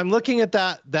do? So I'm looking at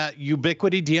that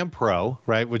Ubiquiti DM Pro,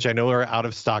 right, which I know are out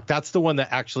of stock. That's the one that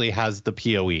actually has the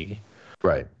PoE.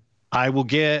 Right. I will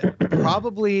get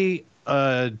probably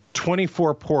a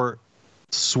 24 port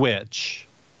switch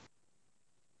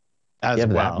as you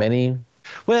have well. That many?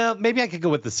 Well, maybe I could go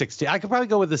with the 16. I could probably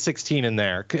go with the 16 in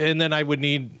there, and then I would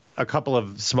need a couple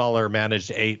of smaller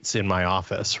managed 8s in my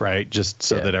office, right? Just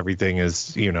so that everything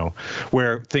is,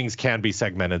 where things can be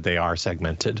segmented, they are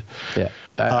segmented. Yeah,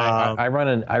 I run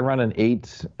an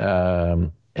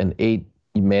 8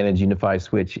 managed Unify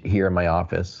switch here in my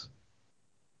office,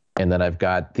 and then I've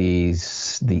got the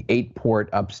 8 port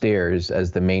upstairs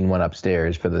as the main one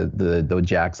upstairs for the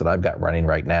jacks that I've got running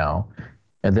right now.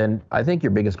 And then I think your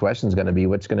biggest question is going to be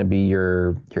what's going to be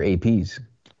your APs.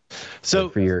 So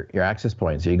for your access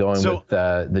points, are you going with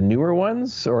the newer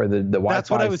ones or the Wi-Fi 6s? That's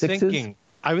what I was thinking.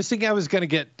 I was thinking I was going to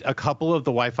get a couple of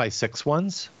the Wi-Fi 6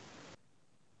 ones,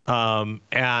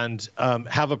 and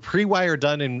have a pre-wire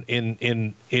done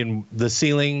in the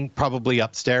ceiling, probably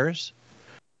upstairs,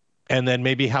 and then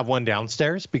maybe have one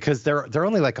downstairs because they're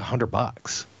only like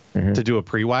 $100 to do a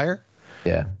pre-wire.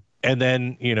 Yeah, and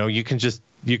then you can just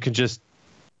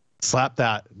slap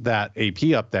that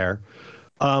AP up there.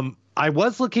 I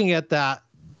was looking at the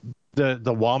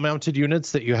wall mounted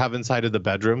units that you have inside of the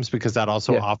bedrooms because that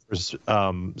also offers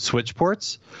switch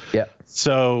ports. Yeah.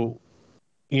 So,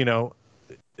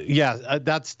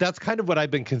 that's kind of what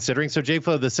I've been considering. So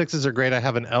JFlow, the 6s are great. I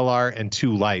have an LR and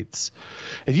 2 lights.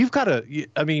 And you've got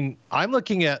I'm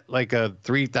looking at like a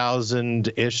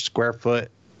 3,000-ish square foot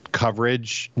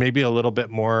coverage, maybe a little bit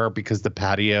more because the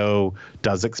patio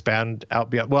does expand out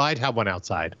beyond. Well, I'd have one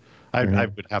outside. I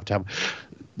would have to have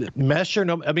mesh or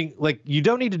no. I mean, like you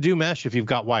don't need to do mesh if you've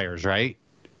got wires, right?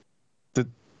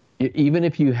 Even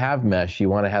if you have mesh, you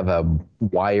want to have a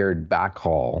wired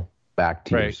backhaul back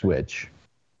to your switch.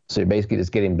 So you're basically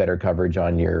just getting better coverage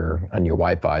on your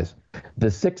Wi-Fi's. The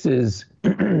 6s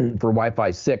for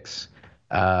Wi-Fi 6.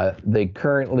 They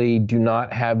currently do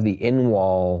not have the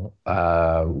in-wall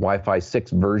Wi-Fi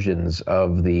 6 versions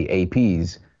of the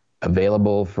APs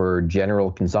available for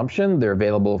general consumption. They're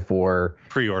available for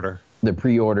pre-order. The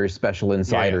pre-order special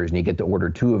insiders, and you get to order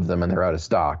 2 of them, and they're out of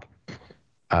stock.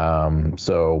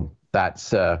 So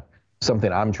that's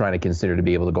something I'm trying to consider to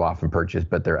be able to go off and purchase,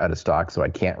 but they're out of stock, so I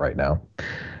can't right now.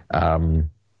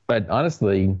 But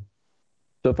honestly,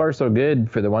 so far so good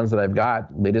for the ones that I've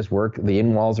got. They just work. The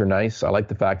in-walls are nice. I like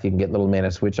the fact you can get little mana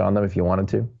switch on them if you wanted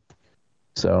to.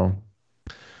 So,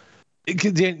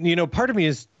 part of me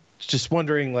is just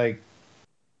wondering, like,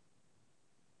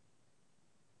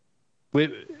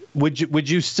 would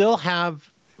you still have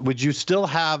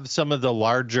some of the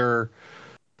larger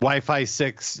Wi-Fi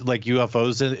 6 like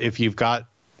UFOs if you've got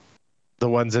the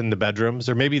ones in the bedrooms,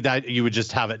 or maybe that you would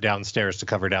just have it downstairs to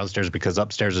cover downstairs because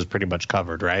upstairs is pretty much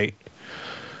covered, right?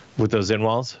 With those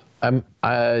in-walls?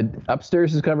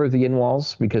 Upstairs is covered with the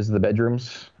in-walls because of the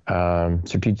bedrooms,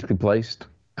 strategically placed.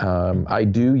 I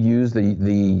do use the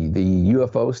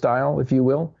UFO style, if you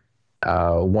will.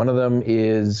 One of them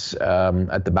is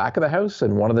at the back of the house,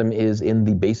 and one of them is in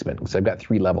the basement. So I've got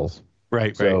 3 levels.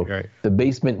 Right. The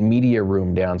basement media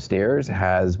room downstairs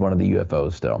has one of the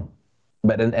UFOs still.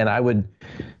 But and I would,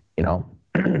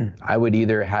 I would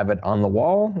either have it on the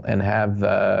wall and have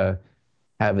an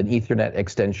Ethernet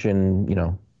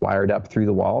extension, wired up through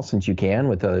the wall, since you can,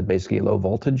 with basically a low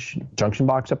voltage junction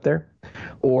box up there,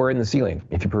 or in the ceiling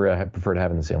if you prefer to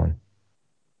have it in the ceiling.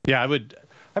 Yeah,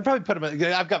 I'd probably put them.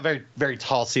 I've got very, very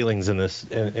tall ceilings in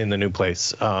the new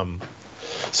place.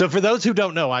 So for those who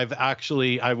don't know, I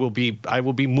will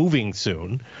be moving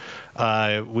soon.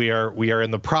 We are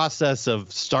in the process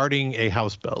of starting a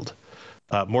house build.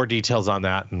 More details on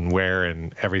that and where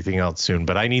and everything else soon.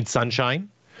 But I need sunshine,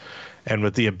 and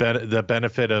with the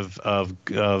benefit of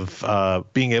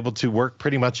being able to work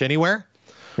pretty much anywhere,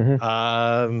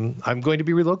 I'm going to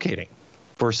be relocating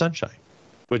for sunshine,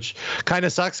 which kind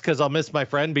of sucks because I'll miss my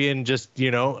friend being just,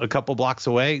 a couple blocks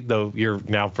away, though you're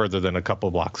now further than a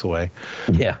couple blocks away.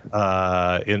 Yeah.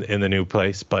 In the new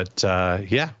place. But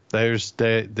there's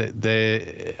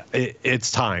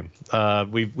it's time.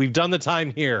 We've done the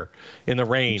time here in the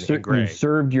rain and gray. You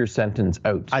served your sentence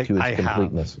out to its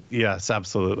completeness. Have. Yes,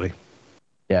 absolutely.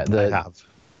 Yeah, I have.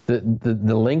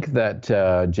 The link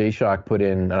that J-Shock put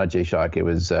in, not J-Shock, it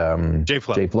was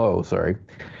J-Flow, sorry.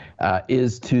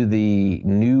 Is to the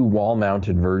new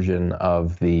wall-mounted version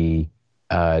of the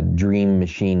Dream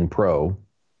Machine Pro.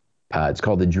 It's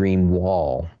called the Dream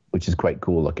Wall, which is quite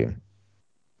cool looking.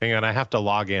 Hang on, I have to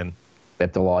log in. I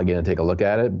have to log in and take a look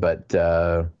at it, but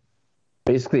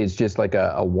Basically, it's just like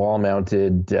a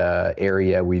wall-mounted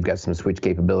area where you've got some switch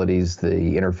capabilities, the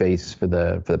interface for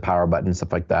the power button,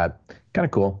 stuff like that. Kind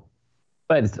of cool.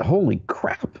 But it's, holy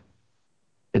crap,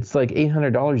 it's like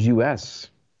 $800 US.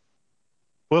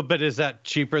 Well, but is that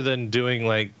cheaper than doing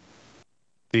like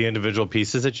the individual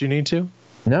pieces that you need to?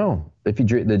 No, the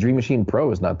Dream Machine Pro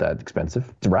is not that expensive.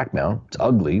 It's a rack mount. It's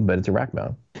ugly, but it's a rack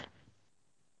mount.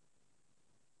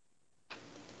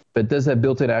 But it does have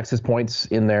built-in access points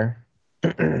in there,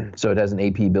 so it has an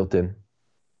AP built in.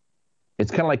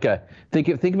 It's kind of like think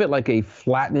of it like a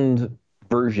flattened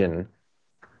version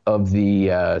of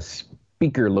the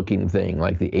speaker-looking thing,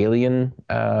 like the Alien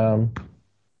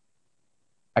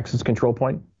access control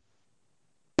point.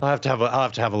 I'll have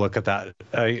to have a look at that.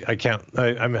 I can't.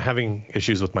 I'm having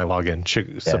issues with my login.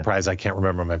 Surprise! I can't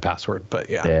remember my password. But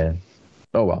yeah. Yeah.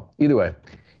 Oh well. Either way,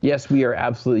 yes, we are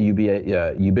absolutely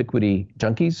Ubiquity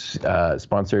junkies.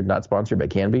 Sponsored, not sponsored, but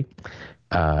can be,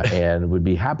 and would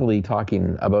be happily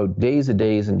talking about days and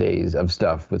days and days of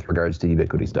stuff with regards to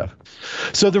Ubiquity stuff.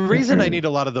 So the reason I need a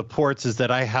lot of the ports is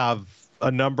that I have a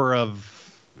number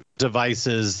of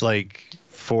devices like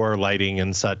for lighting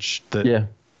and such that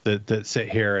sit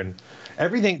here, and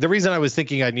everything. The reason I was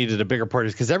thinking I needed a bigger port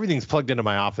is because everything's plugged into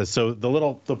my office. So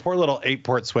the poor little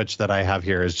 8-port switch that I have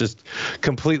here is just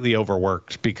completely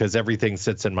overworked because everything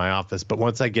sits in my office. But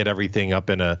once I get everything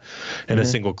up in a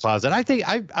single closet, I think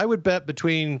I would bet a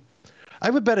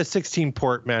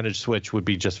 16-port managed switch would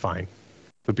be just fine.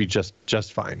 Would be just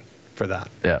fine for that.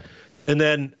 Yeah. And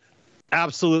then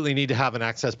absolutely need to have an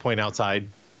access point outside.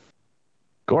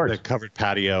 Gorgeous. The covered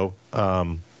patio.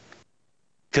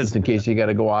 Just in case you got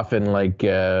to go off and like do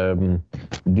a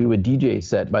DJ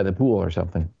set by the pool or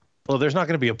something. Well, there's not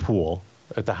going to be a pool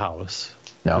at the house.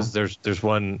 No. There's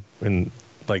one in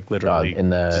like literally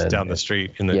just down the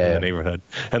street in the neighborhood,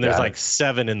 and there's like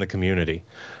 7 in the community.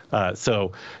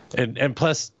 So and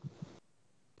plus,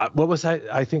 what was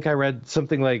I think I read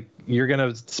something like you're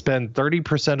going to spend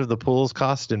 30% of the pool's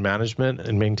cost in management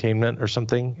and maintainment or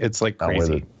something. It's like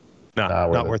crazy.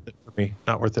 Not worth it for me.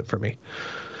 Not worth it for me.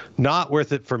 Not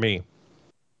worth it for me.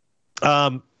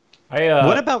 What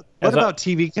about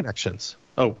TV connections?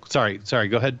 Oh, sorry.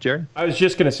 Go ahead, Jared. I was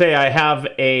just going to say I have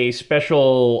a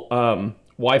special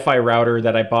Wi-Fi router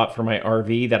that I bought for my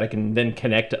RV that I can then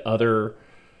connect to other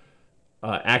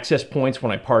access points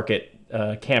when I park at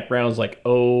campgrounds. Like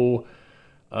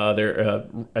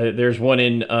there's one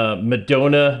in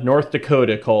Medona, North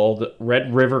Dakota called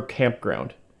Red River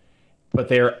Campground, but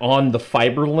they're on the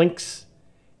fiber links.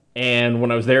 And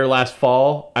when I was there last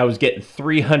fall, I was getting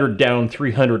 300 down,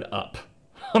 300 up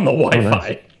on the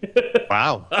Wi-Fi.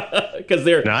 Wow. Because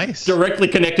they're directly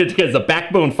connected because the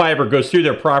backbone fiber goes through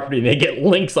their property and they get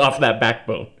links off that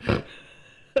backbone.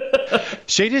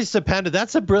 Shady Stepanda,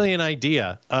 that's a brilliant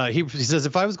idea. He says,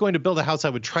 if I was going to build a house, I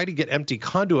would try to get empty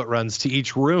conduit runs to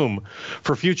each room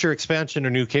for future expansion or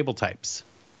new cable types.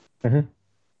 Mm-hmm.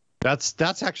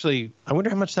 That's actually, I wonder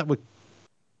how much that would,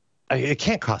 it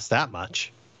can't cost that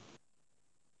much.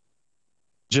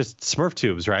 Just Smurf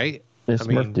tubes, right? Yeah,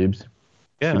 Smurf tubes.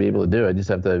 Yeah. To be able to do it, just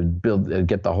have to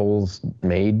get the holes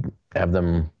made, have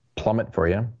them plummet for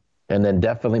you, and then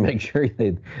definitely make sure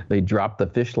they drop the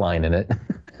fish line in it.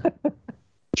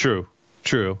 True.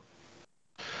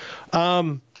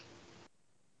 What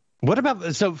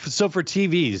about so for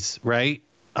TVs, right?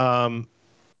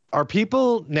 Are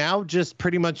people now just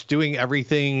pretty much doing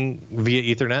everything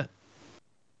via Ethernet?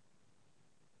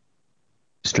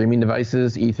 Streaming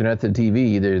devices, Ethernet to TV,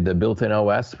 either the built-in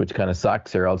OS, which kind of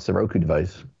sucks, or else the Roku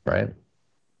device, right?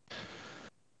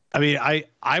 I mean, I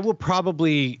will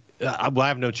probably, I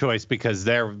have no choice because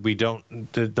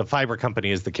the fiber company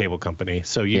is the cable company.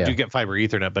 So you do get fiber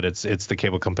Ethernet, but it's the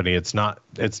cable company. It's not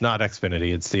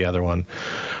Xfinity. It's the other one.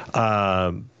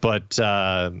 But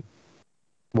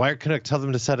Wire Connect, tell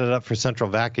them to set it up for central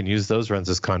vac and use those runs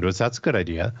as conduits. That's a good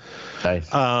idea. Nice.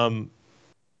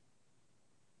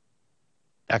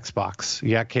 Xbox,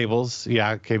 cables,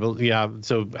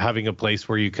 So having a place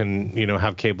where you can,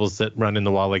 have cables that run in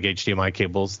the wall like HDMI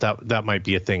cables, that might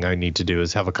be a thing I need to do,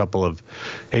 is have a couple of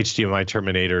HDMI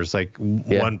terminators, like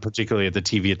one particularly at the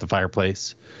TV at the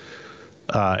fireplace,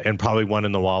 and probably one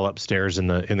in the wall upstairs in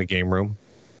the game room,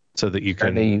 so that you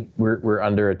can. We're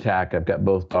under attack. I've got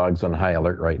both dogs on high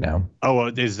alert right now. Oh,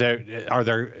 is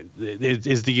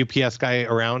the UPS guy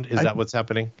around? Is that what's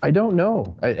happening? I don't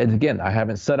know. And again, I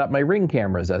haven't set up my Ring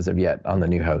cameras as of yet on the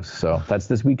new house, so that's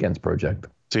this weekend's project.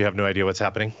 So you have no idea what's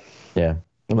happening? Yeah,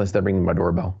 unless they're ringing my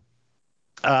doorbell.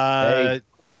 Hey.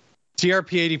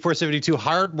 TRP8472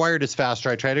 hardwired is faster.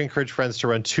 I try to encourage friends to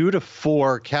run 2 to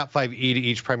 4 Cat5e to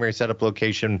each primary setup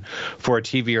location for a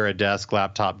TV or a desk,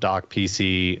 laptop, dock,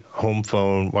 PC, home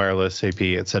phone, wireless, AP,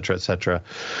 etc., etc.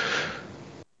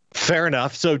 Fair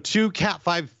enough. So 2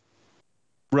 Cat5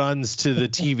 runs to the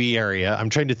TV area. I'm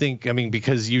trying to think. I mean,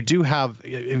 because you do have.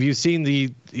 Have you seen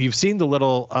you've seen the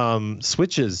little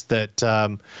switches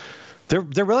that.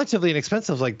 They're relatively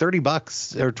inexpensive, like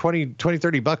 $30 or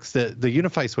 $30, the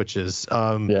Unify switches.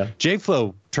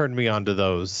 JFlow turned me onto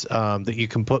those that you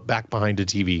can put back behind a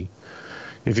TV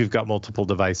if you've got multiple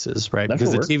devices, right?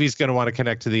 Because the TV's going to want to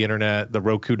connect to the internet, the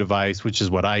Roku device, which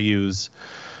is what I use.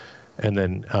 And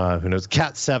then who knows,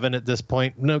 Cat 7 at this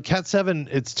point. No, Cat 7,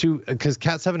 it's too, because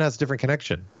Cat 7 has a different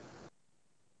connection.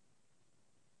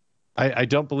 I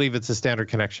don't believe it's a standard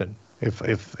connection.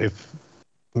 If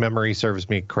memory serves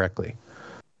me correctly.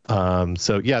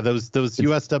 So yeah, those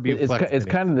USW. It's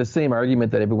kind of the same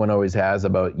argument that everyone always has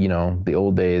about, you know, the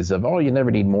old days of, oh, you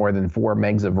never need more than 4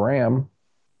 megs of RAM,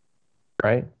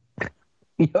 right?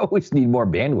 You always need more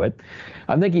bandwidth.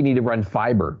 I think you need to run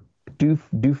fiber. Do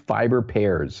fiber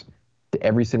pairs to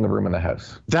every single room in the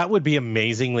house. That would be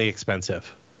amazingly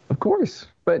expensive. Of course,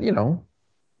 but you know,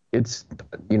 you're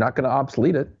not going to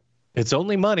obsolete it. It's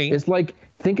only money. It's like,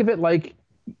 think of it like.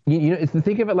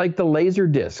 Think of it like the laser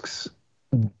discs.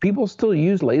 People still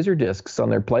use laser discs on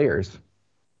their players.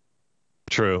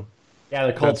 True. Yeah,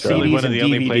 they're called That's really CDs one of and the DVDs.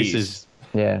 only places.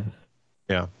 Yeah.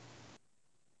 Yeah.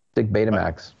 Stick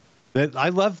Betamax. I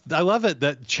love it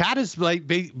that chat is like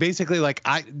basically like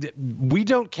we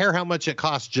don't care how much it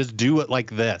costs, just do it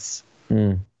like this.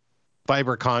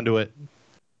 Fiber conduit.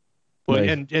 Well,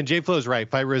 Nice. and JFlow is right.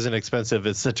 Fiber isn't expensive.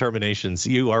 It's the terminations.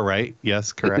 You are right.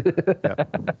 Yes, correct. Yeah.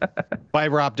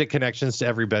 Fiber optic connections to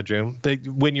every bedroom.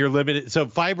 When you're limited, so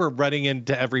fiber running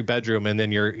into every bedroom, and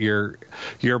then your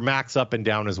max up and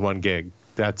down is 1 gig.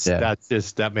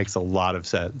 That makes a lot of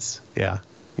sense. Yeah.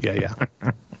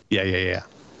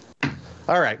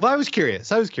 All right. Well, I was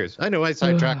curious. I know I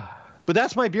sidetracked, but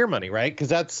that's my beer money, right? Because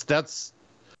that's.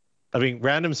 I mean,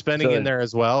 random spending in there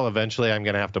as well. Eventually, I'm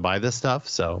going to have to buy this stuff.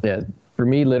 So yeah, for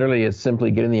me, literally, it's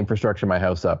simply getting the infrastructure of my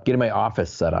house up, getting my office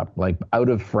set up. Like out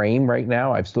of frame right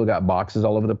now, I've still got boxes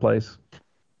all over the place.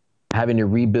 Having to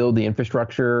rebuild the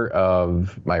infrastructure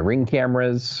of my Ring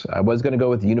cameras. I was going to go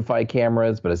with Unify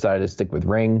cameras, but I decided to stick with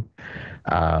Ring,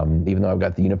 even though I've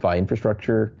got the Unify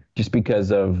infrastructure, just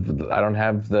because of I don't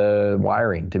have the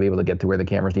wiring to be able to get to where the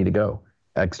cameras need to go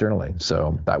externally.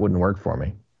 So that wouldn't work for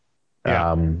me.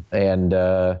 Yeah.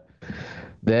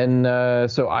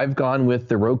 So I've gone with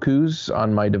the Rokus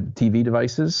on my TV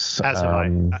devices. As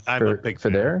am I. I'm a big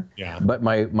fan. There. Yeah. But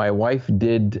my wife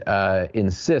did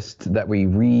insist that we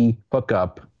re-hook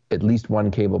up at least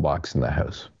 1 cable box in the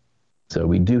house. So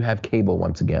we do have cable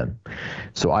once again.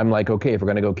 So I'm like, okay, if we're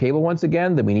going to go cable once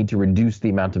again, then we need to reduce the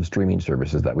amount of streaming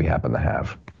services that we happen to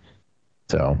have.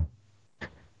 So.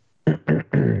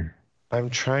 I'm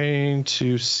trying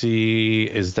to see,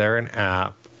 is there an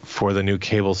app for the new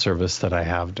cable service that I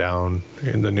have down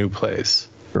in the new place?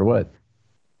 For what?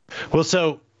 Well,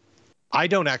 so I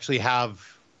don't actually have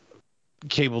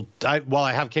cable. While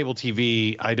I have cable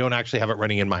TV, I don't actually have it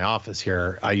running in my office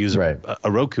here. I use a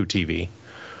Roku TV,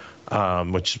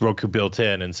 which is Roku built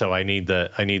in, and so I need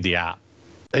the app.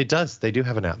 It does. They do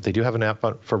have an app. They do have an app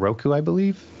for Roku, I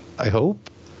believe. I hope.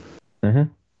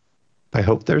 Mm-hmm. I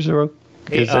hope there's a Roku.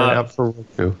 Is there an app for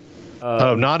Roku?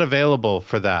 Not available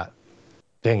for that.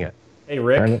 Dang it. Hey,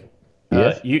 Rick.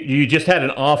 Yes? You just had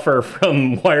an offer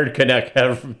from Wired Connect.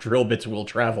 Have drill bits will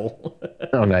travel.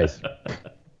 Oh, nice.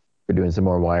 We're doing some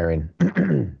more wiring.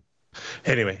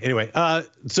 Anyway.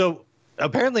 So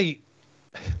apparently,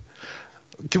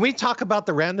 can we talk about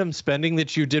the random spending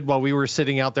that you did while we were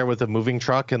sitting out there with a moving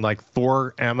truck and like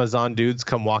 4 Amazon dudes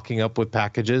come walking up with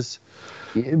packages?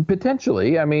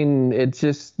 Potentially. I mean, it's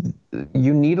just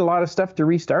you need a lot of stuff to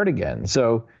restart again.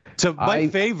 So my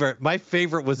favorite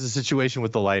was the situation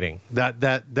with the lighting.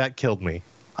 That killed me.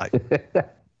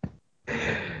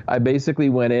 I basically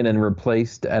went in and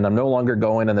replaced, and I'm no longer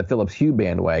going on the Philips Hue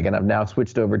bandwagon. I've now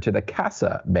switched over to the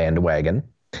Casa bandwagon.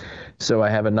 So I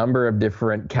have a number of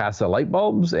different Casa light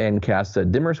bulbs and Casa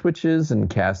dimmer switches and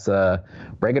Casa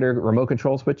regular remote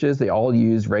control switches. They all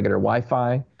use regular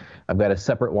Wi-Fi. I've got a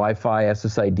separate Wi-Fi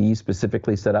SSID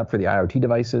specifically set up for the IoT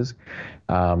devices.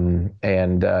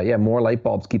 More light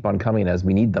bulbs keep on coming as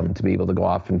we need them to be able to go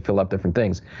off and fill up different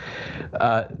things.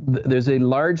 There's a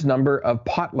large number of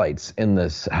pot lights in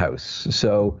this house.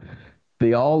 So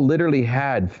they all literally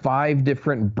had 5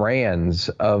 different brands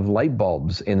of light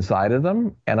bulbs inside of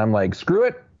them. And I'm like, screw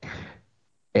it.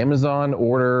 Amazon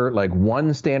order like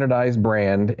one standardized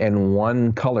brand and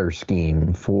one color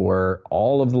scheme for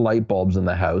all of the light bulbs in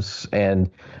the house. And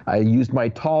I used my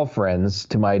tall friends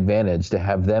to my advantage to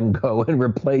have them go and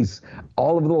replace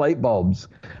all of the light bulbs.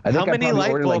 I think How many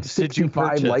light ordered like bulbs did you 65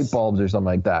 purchase? light bulbs or something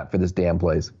like that for this damn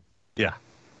place. Yeah.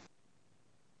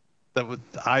 That was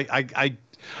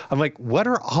I'm like,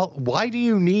 why do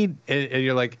you need, and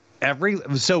you're like,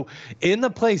 so in the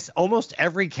place, almost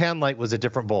every can light was a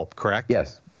different bulb, correct?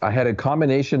 Yes. I had a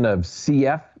combination of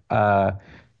CF,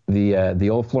 the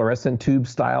old fluorescent tube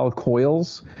style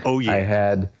coils. Oh yeah.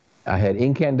 I had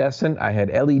incandescent, I had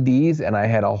LEDs, and I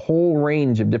had a whole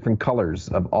range of different colors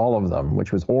of all of them,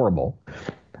 which was horrible.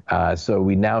 So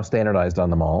we now standardized on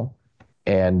them all,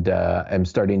 and I'm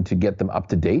starting to get them up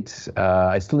to date.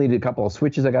 I still need a couple of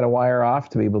switches I got to wire off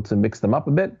to be able to mix them up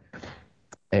a bit,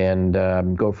 and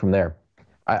go from there.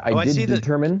 I did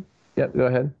determine. Yeah, go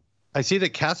ahead. I see that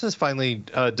Cass finally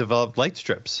developed light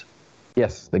strips.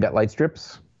 Yes, they got light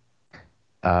strips,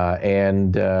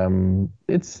 and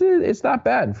it's not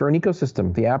bad for an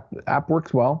ecosystem. The app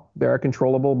works well. They are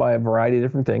controllable by a variety of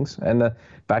different things, and the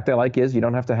fact I like is you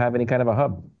don't have to have any kind of a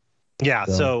hub. Yeah,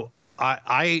 so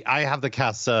I have the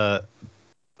Cass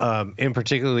in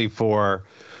particularly for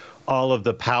all of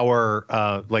the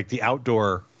power, like the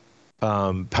outdoor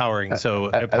powering. So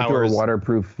it outdoor powers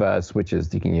waterproof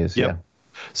switches you can use. Yep. Yeah.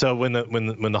 So when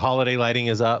the holiday lighting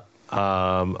is up,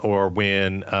 or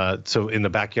when so in the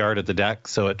backyard at the deck,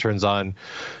 so it turns on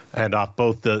and off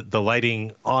both the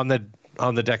lighting on the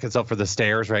deck itself for the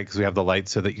stairs, right? Because we have the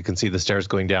lights so that you can see the stairs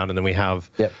going down, and then we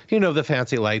have the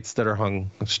fancy lights that are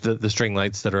hung, the string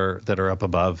lights that are up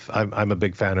above. I'm a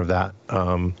big fan of that,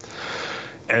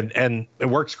 and it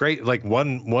works great. Like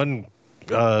one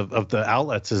of the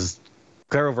outlets is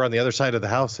clear over on the other side of the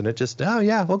house, and it just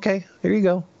okay, here you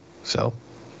go. So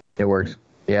it works.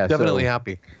 Yeah, definitely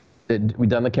happy. We've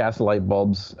done the Castle light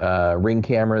bulbs. Ring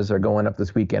cameras are going up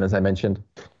this weekend, as I mentioned.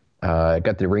 I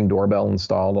got the Ring doorbell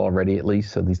installed already, at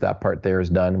least that part there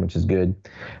is done, which is good.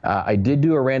 I did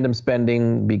do a random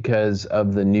spending because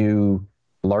of the new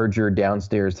larger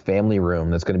downstairs family room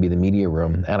that's going to be the media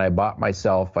room, and I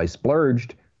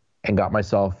splurged and got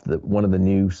myself one of the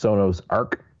new Sonos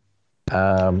Arc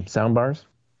sound bars.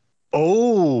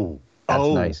 Oh, that's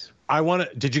nice.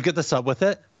 Did you get the sub with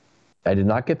it? I did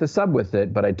not get the sub with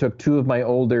it, but I took two of my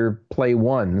older Play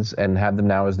 1s and have them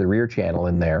now as the rear channel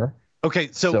in there. Okay,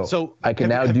 so I can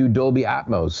now do Dolby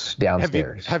Atmos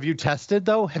downstairs. Have you tested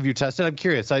though? I'm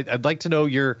curious. I'd like to know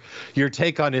your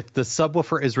take on if the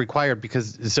subwoofer is required,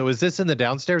 because is this in the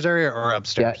downstairs area or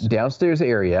upstairs? Yeah, downstairs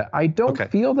area. I don't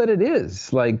feel that it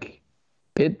is. Like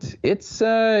it's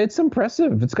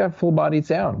impressive. It's got full bodied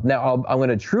sound. Now I'm going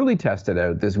to truly test it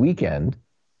out this weekend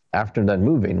after I'm done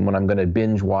moving, when I'm going to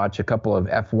binge watch a couple of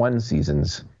F1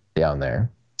 seasons down there.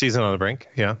 Season on the Brink,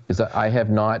 yeah. Because I have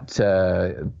not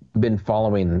been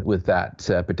following with that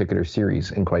particular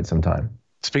series in quite some time.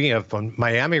 Speaking of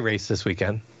Miami race this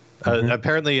weekend,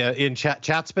 apparently in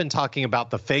chat's been talking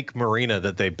about the fake marina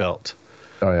that they built.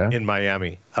 Oh, yeah? In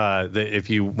Miami. If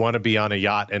you want to be on a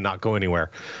yacht and not go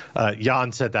anywhere.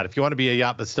 Jan said that. If you want to be a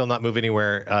yacht but still not move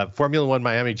anywhere, Formula One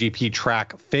Miami GP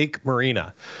track, fake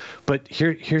marina. But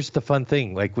here's the fun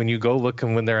thing. Like when you go look,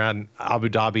 and when they're on Abu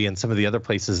Dhabi and some of the other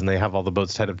places and they have all the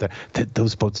boats tied up there,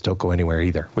 those boats don't go anywhere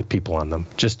either with people on them.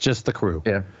 Just the crew.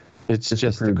 Yeah. It's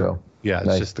just the crew. Yeah,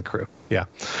 it's just the crew. Yeah.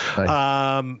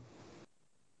 Nice.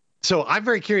 So I'm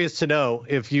very curious to know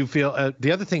if you feel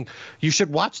the other thing, you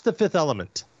should watch The Fifth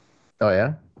Element. Oh,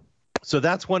 yeah? So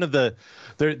that's one of the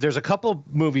there's a couple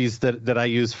movies that I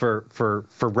use for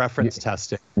reference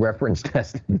testing. Reference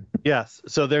testing. Yes.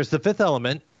 So there's The Fifth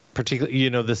Element, particularly,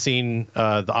 the scene,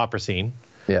 the opera scene.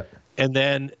 Yeah. And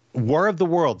then War of the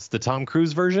Worlds, the Tom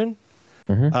Cruise version.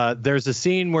 Mm-hmm. There's a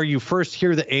scene where you first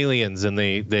hear the aliens and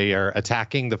they are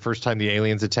attacking the first time the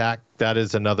aliens attack. That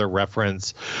is another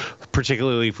reference,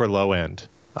 particularly for low end.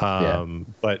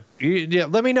 But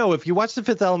let me know if you watch The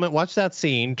Fifth Element, watch that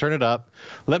scene, turn it up.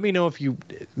 Let me know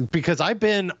because I've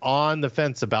been on the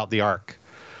fence about the Arc,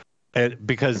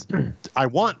 because I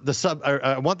want the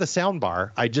sound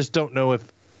bar. I just don't know if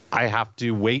I have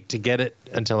to wait to get it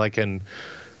until I can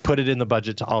put it in the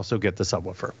budget to also get the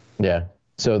subwoofer. Yeah.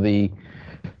 So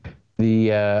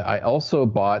I also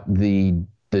bought the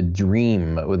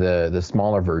Dream with the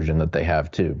smaller version that they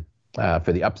have too,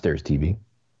 for the upstairs TV.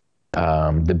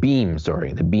 The Beam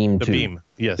 2.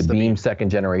 Yes. The Beam second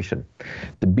generation.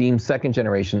 The Beam second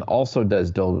generation also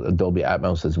does Dolby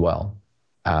Atmos as well.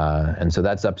 And so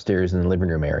that's upstairs in the living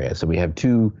room area. So we have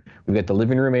we've got the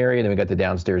living room area, and then we got the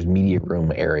downstairs media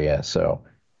room area. So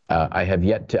I have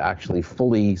yet to actually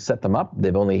fully set them up.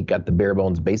 They've only got the bare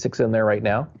bones basics in there right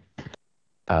now.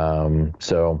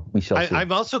 So we shall see.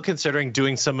 I'm also considering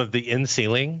doing some of the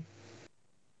in-ceiling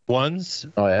ones.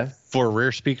 Oh yeah, for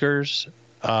rear speakers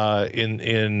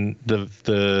in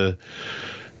the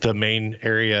main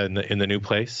area in the new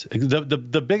place.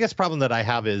 The biggest problem that I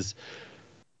have is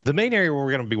the main area where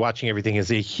we're going to be watching everything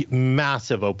is a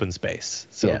massive open space.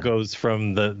 So it goes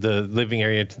from the living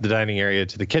area to the dining area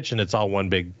to the kitchen. It's all one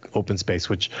big open space,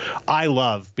 which I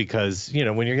love because, you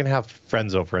know, when you're going to have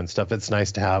friends over and stuff, it's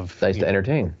nice to have. Nice to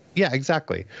entertain. Yeah,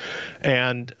 exactly.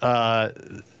 And,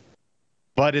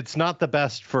 but it's not the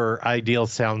best for ideal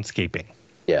soundscaping.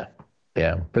 Yeah.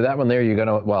 Yeah. For that one there, you're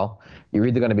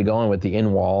either going to be going with the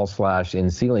in-wall /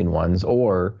 in-ceiling ones,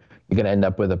 or you're going to end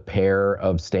up with a pair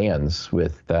of stands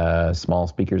with small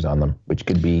speakers on them, which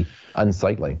could be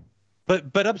unsightly.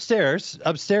 But upstairs,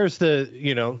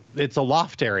 it's a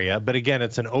loft area, but again,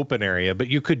 it's an open area. But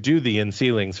you could do the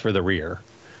in-ceilings for the rear,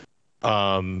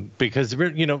 because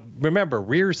remember,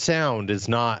 rear sound is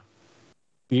not.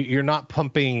 You're not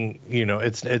pumping.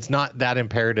 It's not that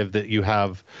imperative that you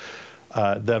have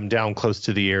them down close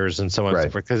to the ears and so on and so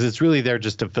forth, because it's really there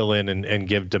just to fill in and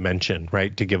give dimension,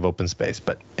 right? To give open space.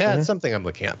 But it's something I'm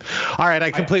looking at. All right,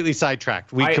 I completely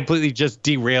sidetracked. We completely just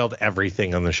derailed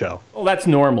everything on the show. Well, that's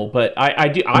normal, but I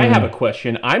have a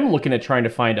question. I'm looking at trying to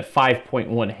find a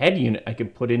 5.1 head unit I can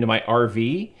put into my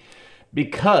RV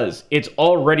because it's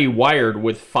already wired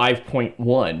with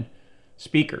 5.1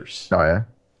 speakers. Oh yeah.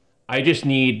 I just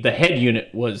need the head unit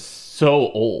was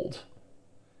so old.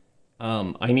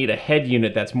 I need a head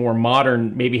unit that's more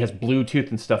modern, maybe has Bluetooth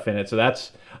and stuff in it. So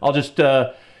I'll just,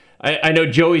 I know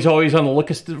Joey's always on the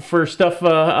lookout for stuff.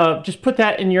 Just put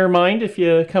that in your mind if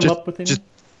you come up with it.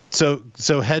 So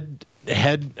head,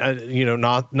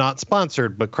 not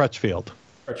sponsored, but Crutchfield.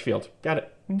 Crutchfield. Got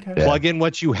it. Okay. Yeah. Plug in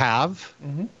what you have,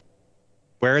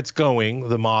 where it's going,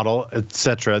 the model,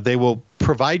 etc. They will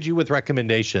provide you with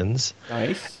recommendations.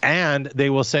 Nice. And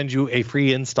they will send you a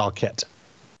free install kit.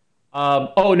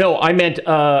 Oh no, I meant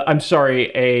I'm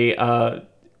sorry, so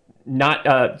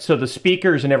the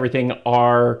speakers and everything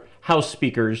are house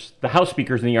speakers, the house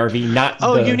speakers in the RV, not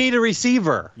you need a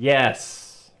receiver.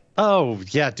 Yes. Oh,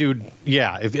 yeah, dude.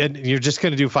 Yeah, and you're just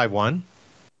going to do 5.1?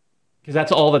 Because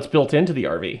that's all that's built into the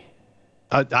RV.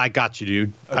 I got you,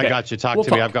 dude. Okay. I got you. Talk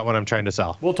to me. I've got one I'm trying to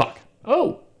sell. We'll talk.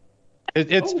 Oh.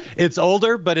 It's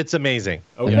older, but it's amazing.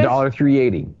 Okay.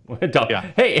 $3.80. Yeah.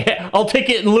 Hey, I'll take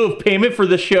it in lieu of payment for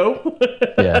the show.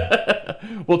 Yeah.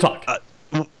 We'll talk.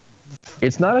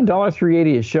 It's not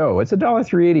 $3.80 a show. It's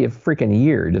 $3.80 a freaking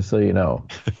year, just so you know.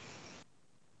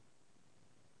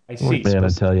 I see. Man, I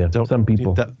tell you, some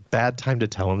people. That bad time to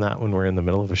tell them that when we're in the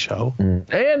middle of a show.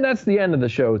 And that's the end of the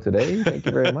show today. Thank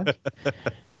you very much.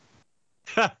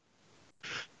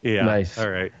 Yeah. Nice. All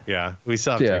right. Yeah. We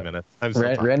still have 3 minutes.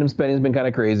 Random spending's been kind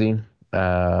of crazy.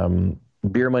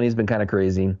 Beer money's been kind of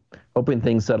crazy. Hoping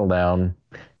things settle down,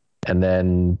 and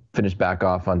then finish back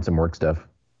off on some work stuff.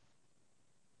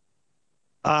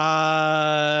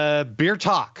 Beer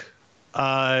talk.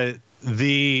 I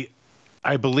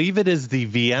believe it is the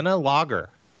Vienna Lager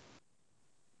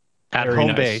at Very home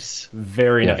nice. Base.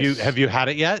 Very nice. Have you had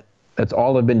it yet? That's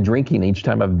all I've been drinking each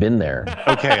time I've been there.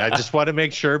 Okay, I just want to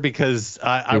make sure because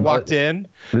I walked in.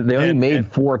 They only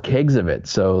made 4 kegs of it,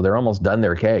 so they're almost done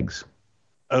their kegs.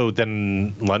 Oh,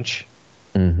 then lunch?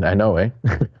 I know, eh?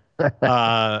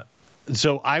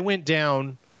 So I went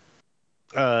down,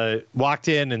 walked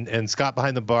in, and Scott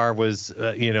behind the bar was,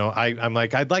 I'm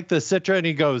like, I'd like the Citra, and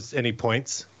he goes, and he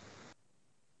points.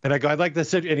 And I go, I'd like the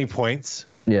Citra, and he points.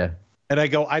 Yeah. And I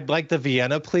go, I'd like the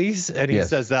Vienna, please. And he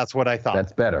says, that's what I thought.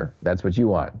 That's better. That's what you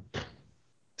want.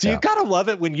 So you gotta love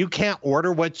it when you can't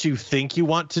order what you think you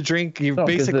want to drink. You're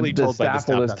basically told by the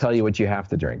staff will just tell you what you have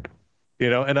to drink.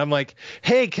 And I'm like,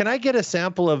 hey, can I get a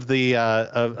sample of the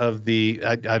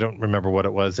I don't remember what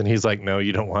it was. And he's like, no,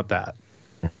 you don't want that.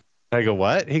 I go,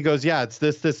 what? He goes, yeah, it's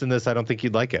this, and this. I don't think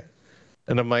you'd like it.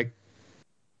 And I'm like,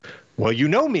 well, you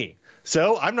know me.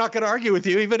 So I'm not going to argue with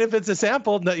you, even if it's a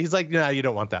sample. No, he's like, no, you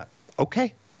don't want that.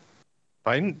 Okay.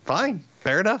 Fine.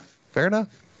 Fair enough.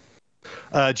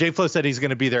 J Flo said he's going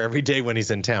to be there every day when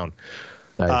he's in town.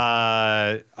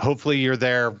 Nice. Hopefully you're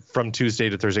there from Tuesday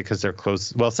to Thursday because they're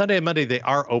closed. Well, Sunday and Monday, they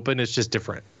are open. It's just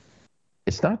different.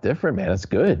 It's not different, man. It's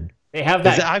good. They have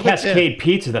that Cascade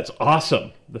pizza. That's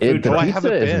awesome. The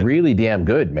pizza is really damn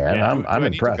good, man. Yeah. I'm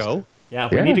impressed. Need to go? Yeah,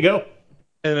 we need to go.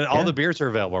 And then all the beers are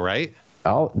available, right?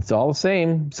 It's all the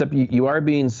same, except you are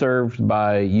being served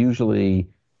by usually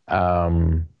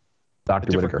Dr.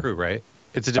 Whitaker. Crew, right?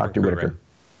 It's a different Dr. crew, Whitaker.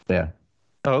 right? Yeah.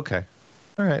 Oh, okay.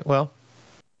 All right. Well,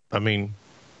 I mean,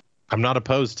 I'm not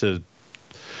opposed to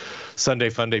Sunday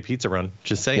Fun Day pizza run.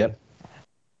 Just saying. Yep.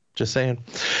 Just saying.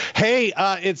 Hey,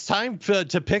 it's time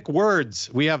to pick words.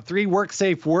 We have 3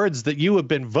 work-safe words that you have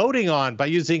been voting on by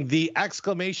using the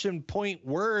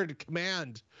 !word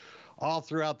command all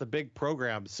throughout the big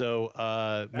program. So,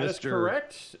 that is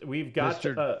correct. We've got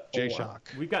Mr.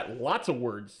 J-Shock. We've got lots of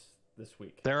words this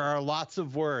week. There are lots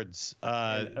of words.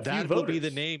 That will be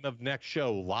the name of next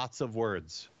show. Lots of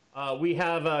words. We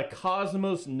have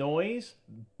Cosmos Noise,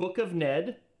 Book of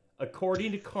Ned,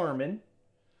 According to Carmen,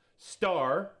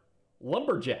 Star,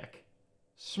 Lumberjack,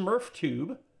 Smurf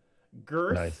Tube,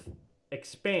 Girth, Nice.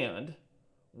 Expand,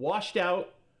 Washed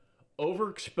Out,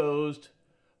 Overexposed,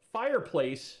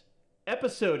 Fireplace,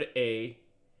 Episode A,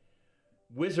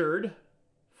 Wizard,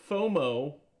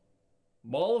 FOMO,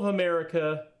 Mall of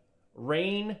America,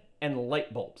 Rain, and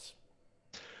Light Bulbs.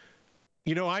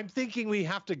 You know, I'm thinking we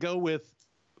have to go with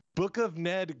Book of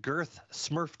Ned, Girth,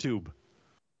 Smurf Tube.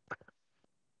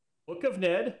 Book of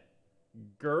Ned,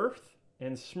 Girth,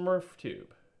 and Smurf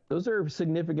Tube. Those are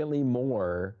significantly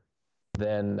more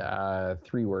than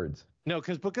 3 words. No,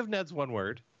 because Book of Ned's 1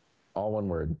 word. All 1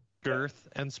 word. Girth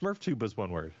and Smurf Tube is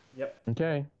 1 word. Yep.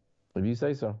 Okay. If you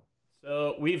say so.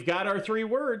 So we've got our 3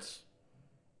 words.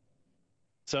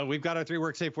 So we've got our 3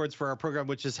 work-safe words for our program,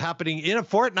 which is happening in a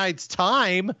fortnight's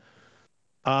time.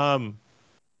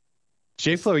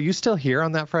 J-Flo, are you still here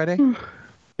on that Friday? Are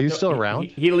you still around?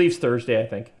 He leaves Thursday, I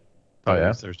think. Oh,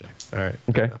 yeah? Thursday. All right.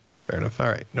 Okay. Fair enough. All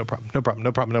right. No problem.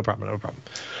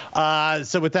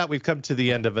 So with that, we've come to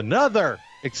the end of another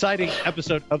exciting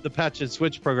episode of the Patch and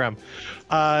Switch program.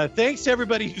 Thanks to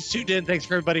everybody who's tuned in. Thanks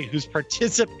for everybody who's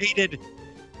participated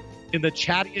in the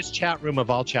chattiest chat room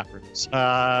of all chat rooms.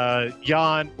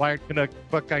 Jan, Wired Canuck,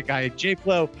 Buckeye Guy,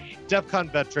 J-Flo,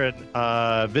 DEFCON Veteran,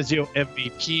 Vizio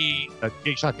MVP,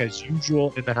 K-Shock as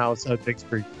usual in the house. Thanks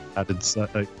for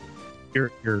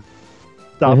your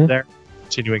stuff there.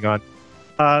 Continuing on.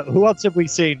 Who else have we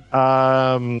seen?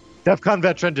 DEFCON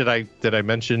Veteran. Did I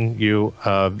mention you?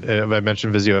 Have I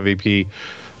mentioned Vizio MVP?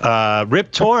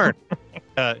 Rip Torn.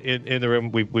 In the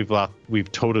room,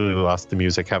 we've totally lost the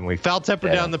music, haven't we? Foul Temper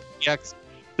down the PX,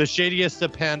 the shadiest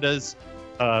of pandas.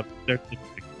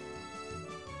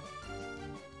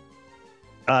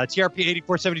 TRP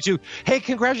 8472. Hey,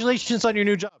 congratulations on your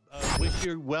new job. Wish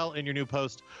you well in your new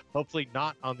post. Hopefully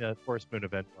not on the Forest Moon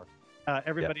event.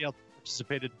 Everybody else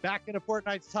participated. Back in a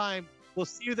fortnight's time. We'll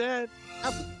see you then.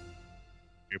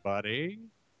 Everybody.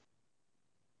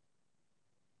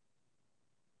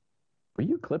 Were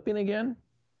you clipping again?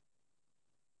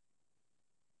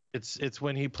 It's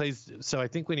when he plays. So I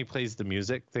think when he plays the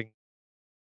music thing.